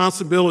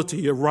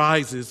responsibility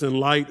arises in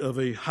light of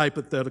a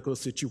hypothetical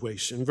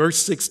situation. Verse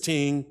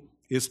 16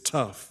 is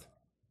tough.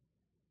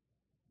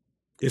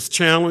 It's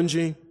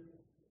challenging.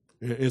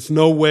 It's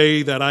no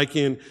way that I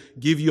can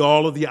give you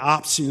all of the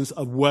options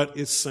of what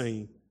it's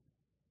saying.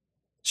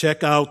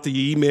 Check out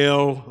the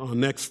email on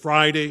next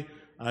Friday.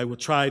 I will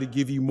try to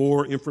give you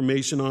more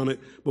information on it.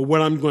 But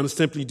what I'm going to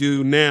simply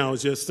do now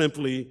is just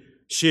simply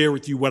share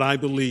with you what I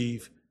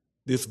believe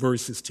this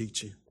verse is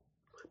teaching.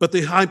 But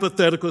the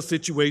hypothetical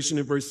situation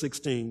in verse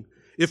 16,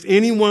 if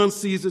anyone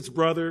sees his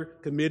brother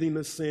committing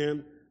a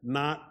sin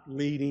not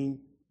leading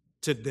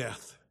to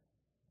death.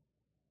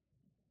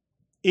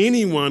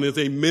 Anyone is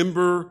a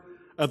member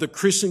of the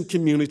Christian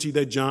community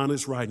that John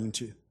is writing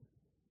to.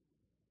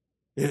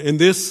 And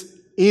this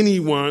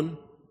anyone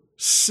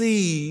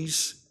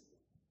sees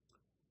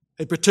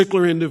a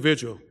particular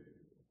individual.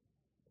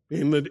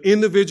 And the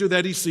individual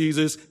that he sees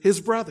is his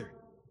brother.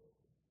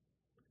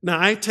 Now,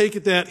 I take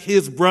it that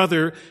his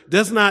brother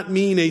does not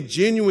mean a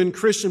genuine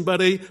Christian,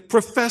 but a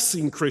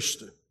professing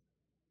Christian.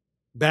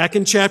 Back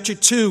in chapter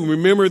 2,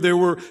 remember there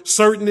were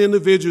certain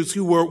individuals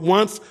who were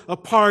once a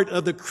part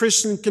of the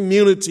Christian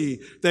community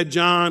that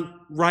John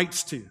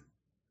writes to,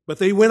 but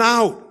they went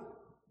out.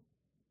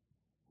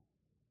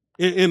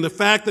 And the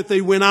fact that they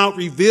went out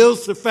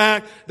reveals the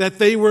fact that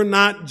they were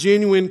not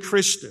genuine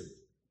Christian.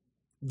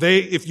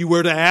 If you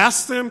were to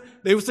ask them,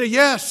 they would say,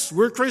 yes,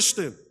 we're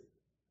Christian.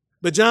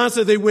 But John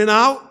said they went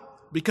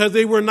out because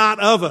they were not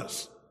of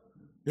us.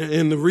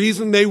 And the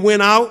reason they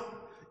went out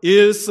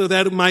is so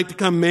that it might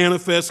become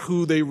manifest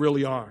who they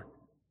really are.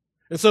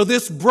 And so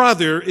this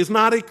brother is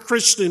not a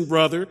Christian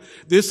brother.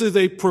 This is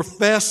a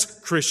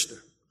professed Christian.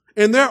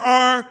 And there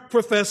are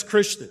professed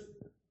Christians.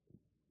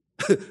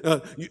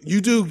 You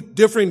do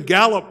different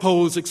Gallup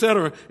polls,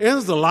 etc., and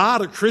there's a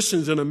lot of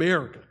Christians in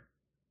America.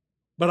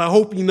 But I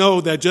hope you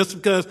know that just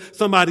because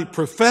somebody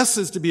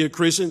professes to be a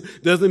Christian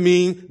doesn't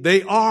mean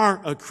they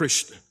are a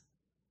Christian.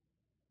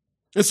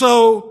 And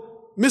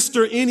so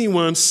Mr.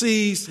 Anyone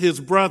sees his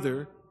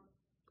brother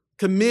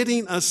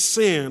committing a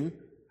sin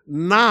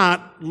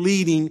not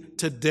leading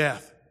to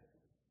death.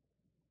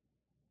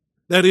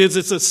 That is,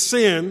 it's a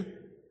sin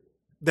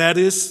that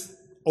is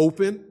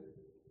open.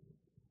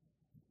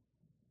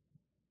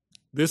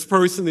 This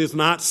person is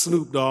not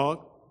Snoop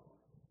Dogg.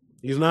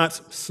 He's not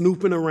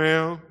snooping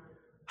around,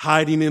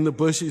 hiding in the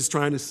bushes,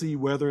 trying to see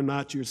whether or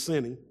not you're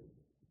sinning.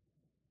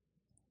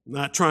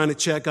 Not trying to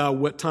check out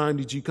what time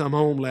did you come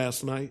home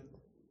last night,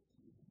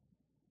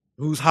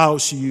 whose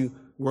house you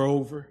were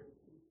over,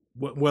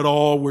 what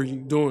all were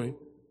you doing.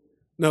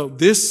 No,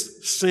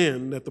 this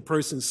sin that the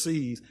person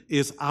sees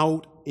is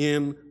out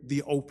in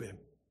the open.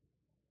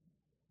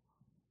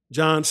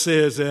 John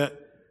says that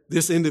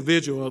this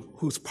individual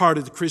who's part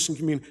of the Christian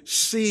community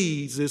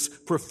sees this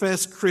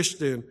professed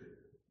Christian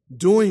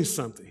doing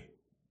something.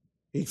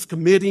 He's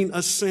committing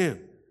a sin.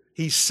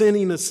 He's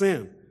sinning a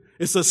sin.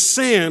 It's a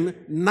sin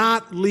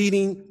not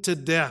leading to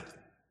death.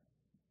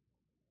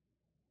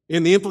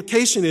 And the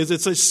implication is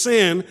it's a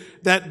sin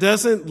that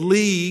doesn't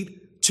lead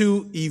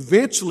to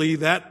eventually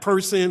that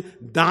person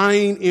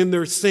dying in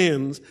their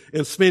sins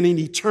and spending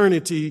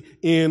eternity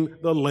in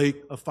the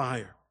lake of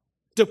fire.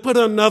 To put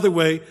it another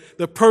way,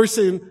 the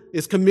person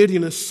is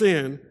committing a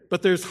sin,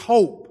 but there's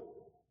hope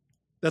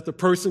that the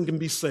person can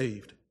be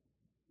saved.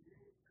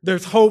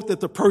 There's hope that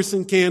the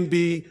person can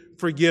be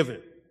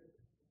forgiven.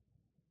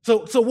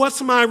 So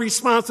what's my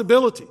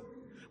responsibility?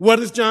 What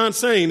is John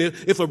saying?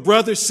 If a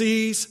brother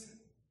sees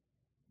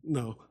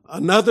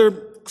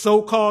another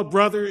so-called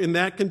brother in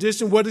that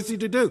condition, what is he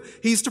to do?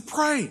 He's to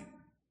pray.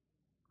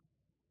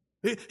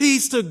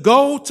 He's to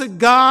go to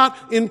God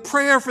in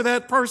prayer for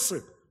that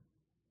person.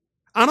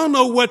 I don't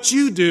know what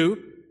you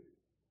do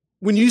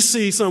when you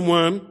see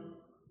someone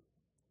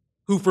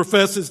who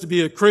professes to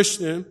be a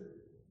Christian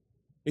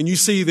and you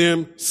see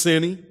them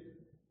sinning.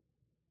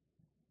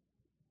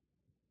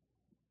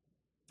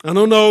 I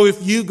don't know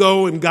if you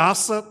go and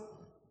gossip.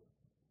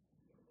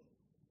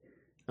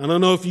 I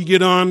don't know if you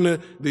get on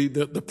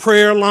the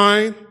prayer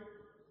line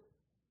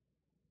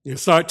and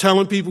start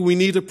telling people we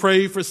need to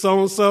pray for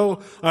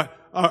so-and-so,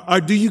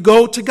 or do you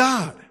go to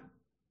God?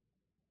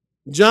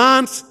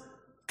 John's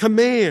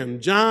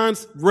command,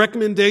 John's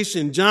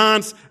recommendation,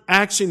 John's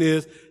action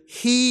is,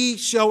 he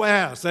shall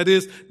ask. That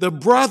is, the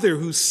brother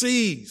who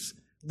sees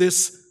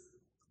this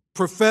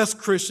professed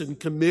Christian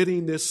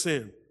committing this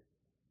sin,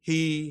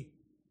 he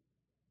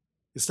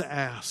is to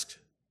ask.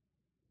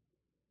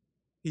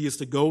 He is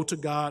to go to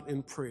God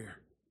in prayer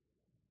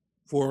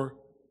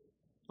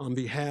on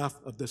behalf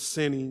of the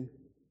sinning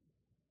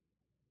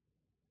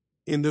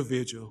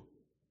individual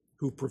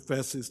who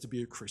professes to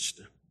be a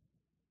Christian.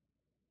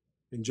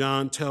 And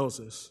John tells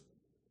us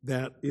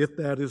that if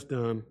that is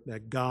done,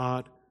 that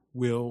God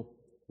will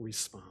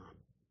respond.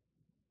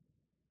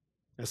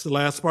 That's the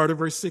last part of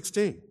verse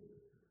 16.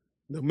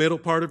 The middle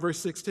part of verse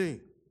 16.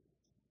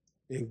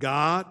 And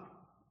God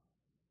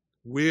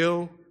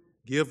will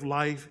give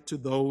life to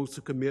those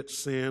who commit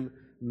sin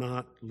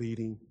not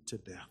leading to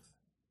death.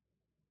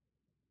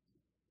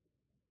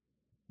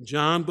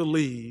 John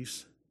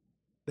believes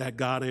that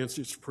God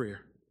answers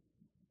prayer.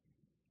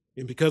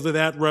 And because of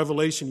that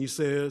revelation, he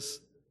says,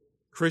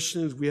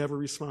 Christians, we have a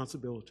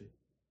responsibility.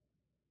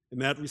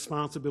 And that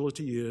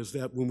responsibility is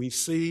that when we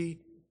see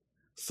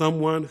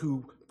someone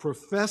who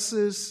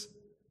professes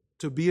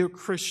to be a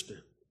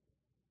Christian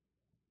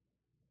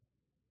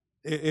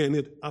And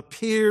it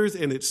appears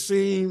and it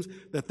seems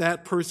that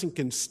that person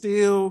can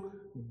still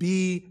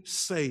be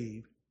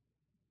saved,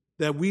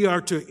 that we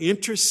are to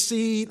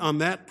intercede on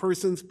that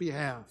person's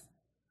behalf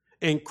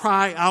and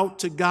cry out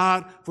to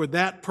God for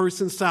that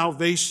person's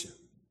salvation.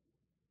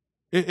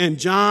 And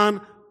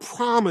John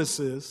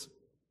promises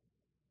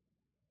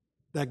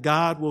that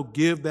God will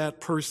give that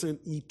person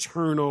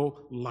eternal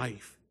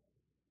life.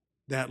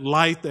 That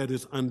life that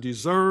is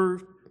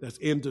undeserved, that's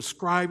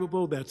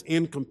indescribable, that's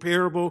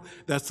incomparable,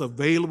 that's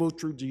available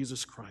through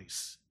Jesus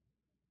Christ.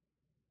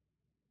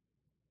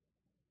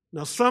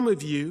 Now, some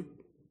of you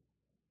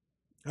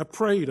have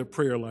prayed a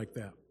prayer like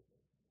that.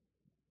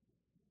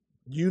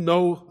 You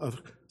know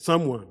of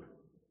someone,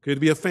 could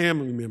be a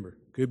family member,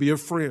 could be a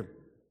friend.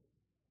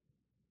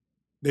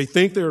 They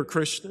think they're a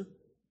Christian,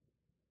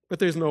 but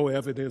there's no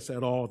evidence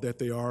at all that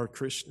they are a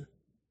Christian.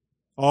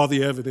 All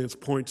the evidence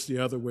points the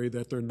other way,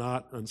 that they're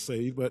not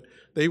unsaved, but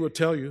they will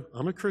tell you,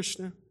 I'm a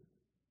Christian.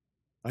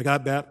 I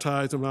got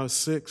baptized when I was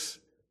 6.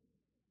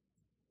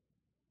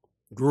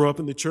 Grew up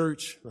in the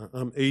church.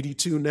 I'm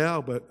 82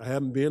 now, but I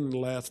haven't been in the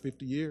last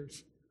 50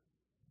 years.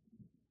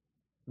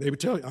 They would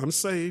tell you, I'm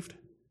saved.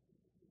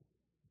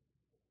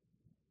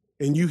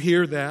 And you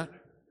hear that,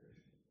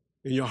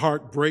 and your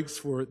heart breaks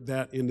for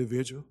that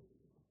individual.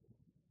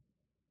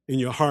 And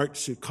your heart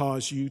should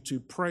cause you to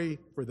pray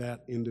for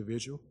that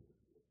individual.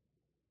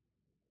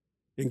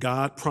 And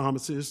God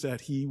promises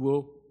that He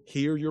will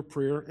hear your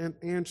prayer and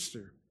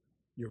answer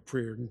your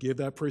prayer and give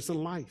that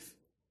person life.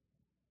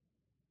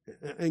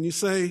 And you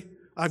say,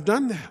 I've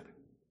done that.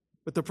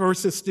 But the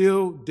person's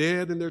still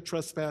dead in their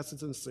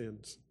trespasses and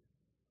sins.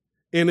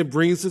 And it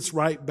brings us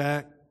right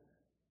back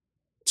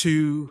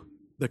to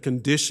the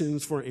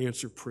conditions for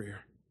answered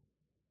prayer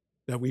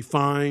that we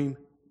find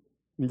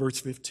in verse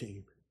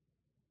 15.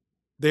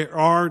 There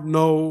are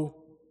no,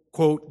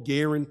 quote,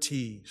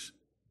 guarantees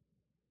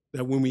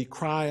that when we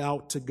cry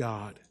out to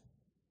God,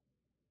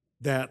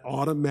 that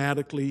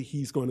automatically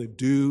He's going to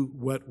do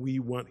what we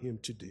want Him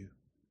to do.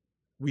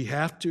 We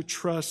have to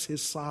trust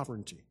His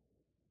sovereignty.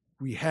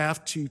 We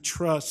have to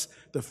trust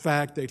the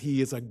fact that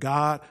He is a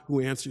God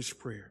who answers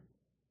prayer.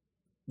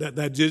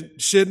 That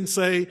just shouldn't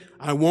say,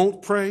 I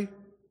won't pray.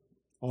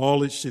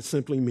 All it should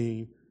simply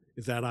mean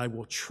is that I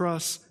will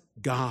trust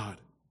God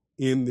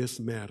in this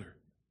matter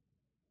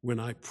when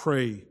I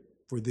pray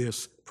for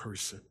this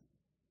person.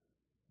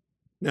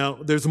 Now,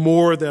 there's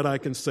more that I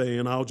can say,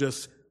 and I'll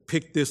just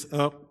pick this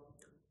up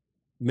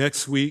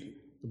next week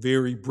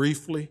very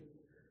briefly.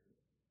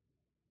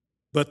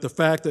 But the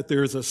fact that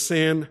there's a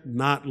sin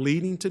not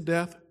leading to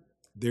death,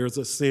 there's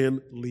a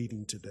sin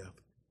leading to death.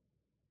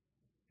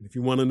 If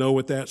you want to know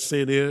what that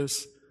sin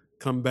is,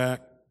 come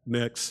back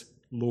next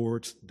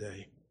Lord's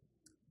Day.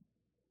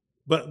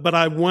 But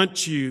I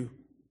want you,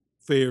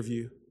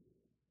 Fairview,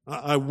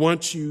 I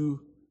want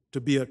you to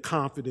be a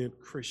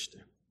confident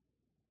Christian.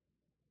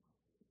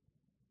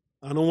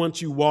 I don't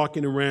want you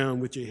walking around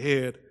with your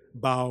head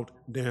bowed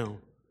down.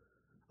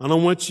 I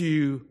don't want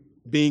you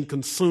being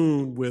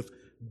consumed with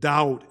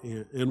doubt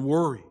and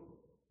worry.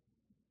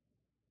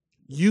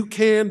 You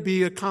can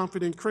be a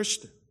confident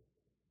Christian,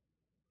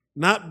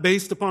 not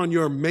based upon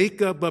your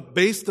makeup, but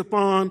based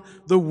upon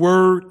the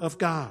Word of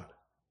God.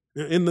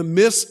 In the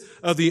midst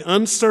of the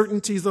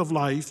uncertainties of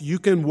life, you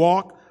can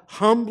walk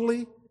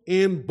humbly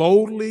and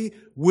boldly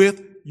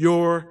with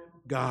your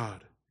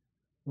God.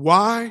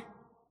 Why?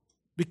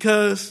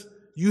 Because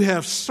you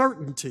have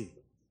certainty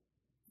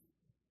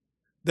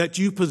that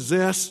you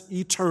possess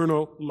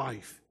eternal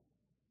life.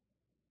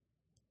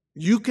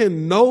 You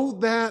can know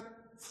that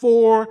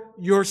for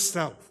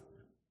yourself,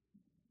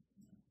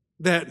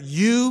 that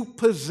you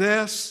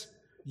possess,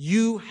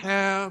 you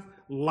have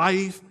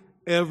life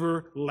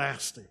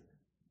everlasting.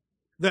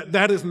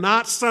 That is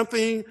not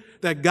something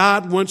that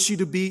God wants you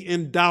to be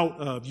in doubt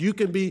of. You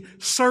can be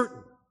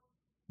certain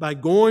by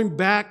going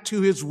back to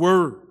His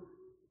Word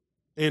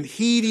and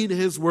heeding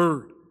His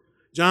Word.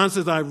 John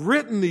says, I've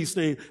written these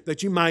things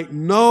that you might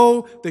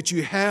know that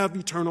you have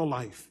eternal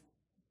life.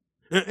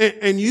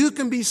 And you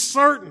can be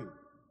certain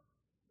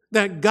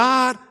that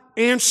God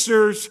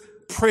answers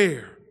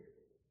prayer.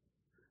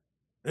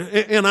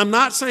 And I'm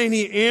not saying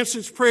He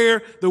answers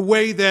prayer the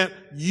way that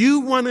you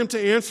want Him to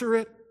answer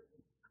it.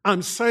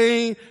 I'm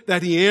saying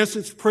that He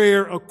answers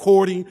prayer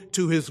according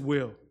to His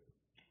will.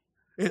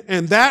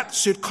 And that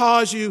should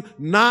cause you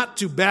not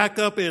to back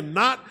up and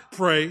not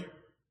pray,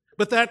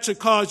 but that should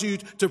cause you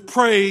to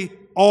pray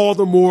all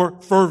the more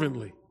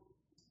fervently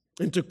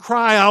and to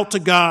cry out to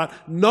God,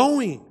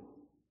 knowing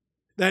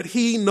that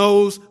He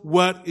knows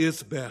what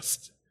is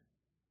best.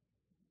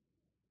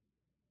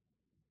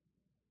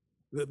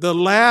 The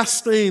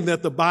last thing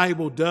that the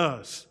Bible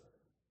does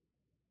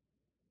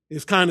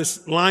is kind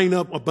of line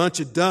up a bunch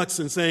of ducks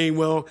and saying,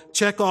 well,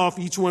 check off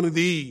each one of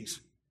these.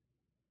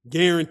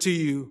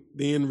 Guarantee you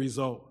the end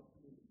result.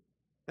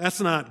 That's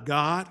not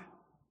God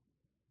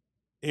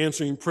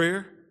answering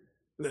prayer.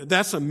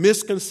 That's a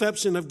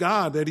misconception of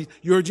God, that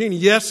you're a genie.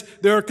 Yes,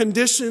 there are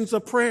conditions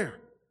of prayer,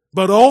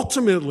 but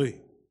ultimately,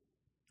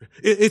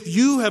 if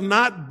you have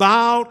not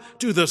bowed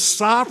to the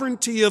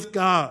sovereignty of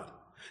God,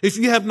 if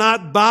you have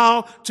not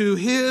bowed to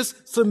his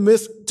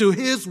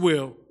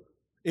will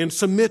and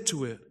submit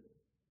to it,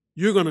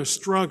 you're going to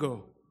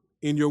struggle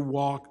in your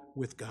walk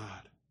with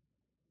God.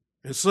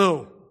 And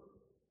so,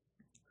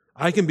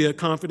 I can be a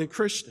confident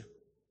Christian.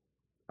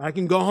 I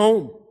can go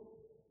home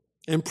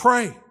and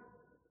pray,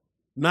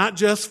 not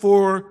just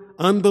for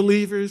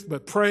unbelievers,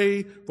 but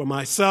pray for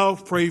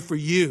myself, pray for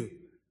you,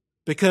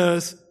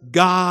 because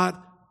God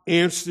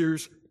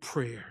answers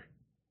prayer.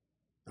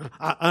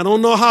 I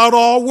don't know how it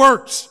all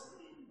works.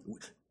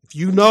 If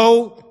you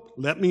know,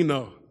 let me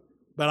know.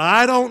 But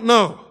I don't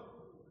know.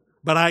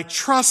 But I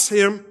trust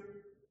him.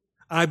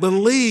 I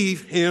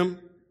believe him.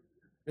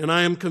 And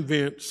I am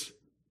convinced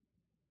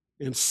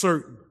and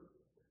certain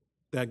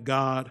that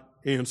God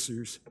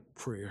answers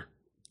prayer.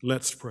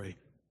 Let's pray.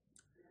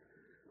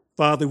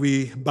 Father,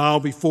 we bow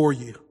before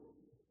you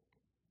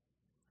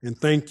and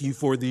thank you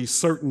for these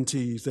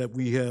certainties that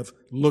we have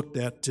looked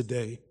at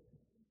today.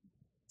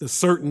 The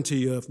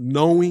certainty of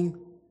knowing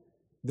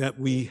that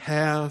we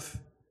have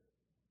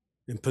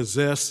and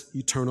possess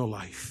eternal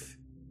life.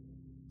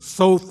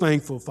 So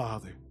thankful,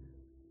 Father,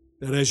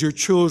 that as your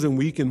children,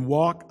 we can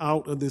walk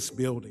out of this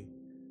building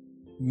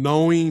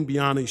knowing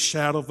beyond a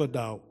shadow of a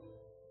doubt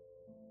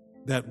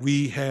that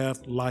we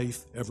have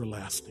life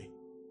everlasting.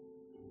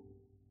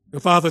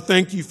 And Father,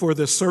 thank you for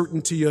the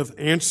certainty of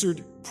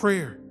answered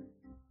prayer.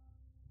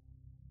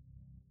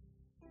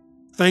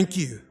 Thank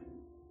you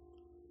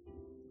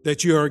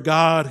that you are a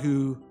God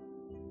who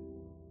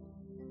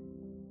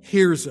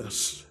hears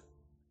us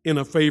in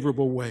a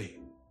favorable way.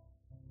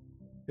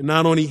 And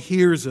not only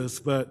hears us,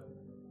 but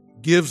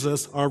gives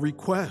us our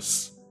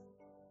requests.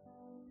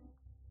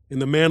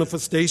 And the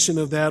manifestation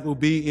of that will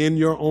be in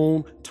your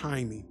own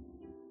timing.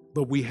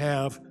 But we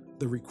have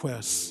the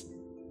requests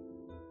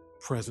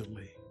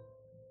presently.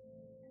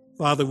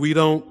 Father, we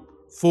don't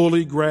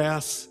fully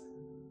grasp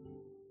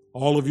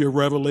all of your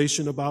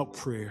revelation about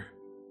prayer,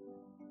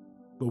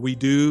 but we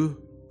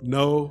do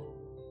know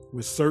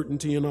with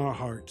certainty in our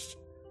hearts,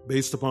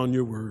 based upon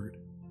your word,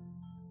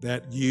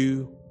 that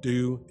you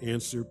do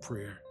answer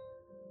prayer.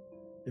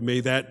 And may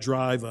that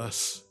drive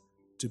us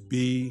to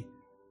be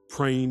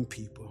praying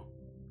people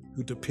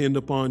who depend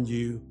upon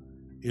you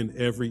in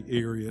every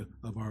area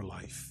of our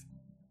life.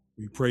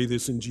 We pray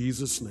this in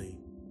Jesus' name.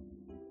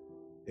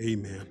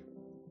 Amen.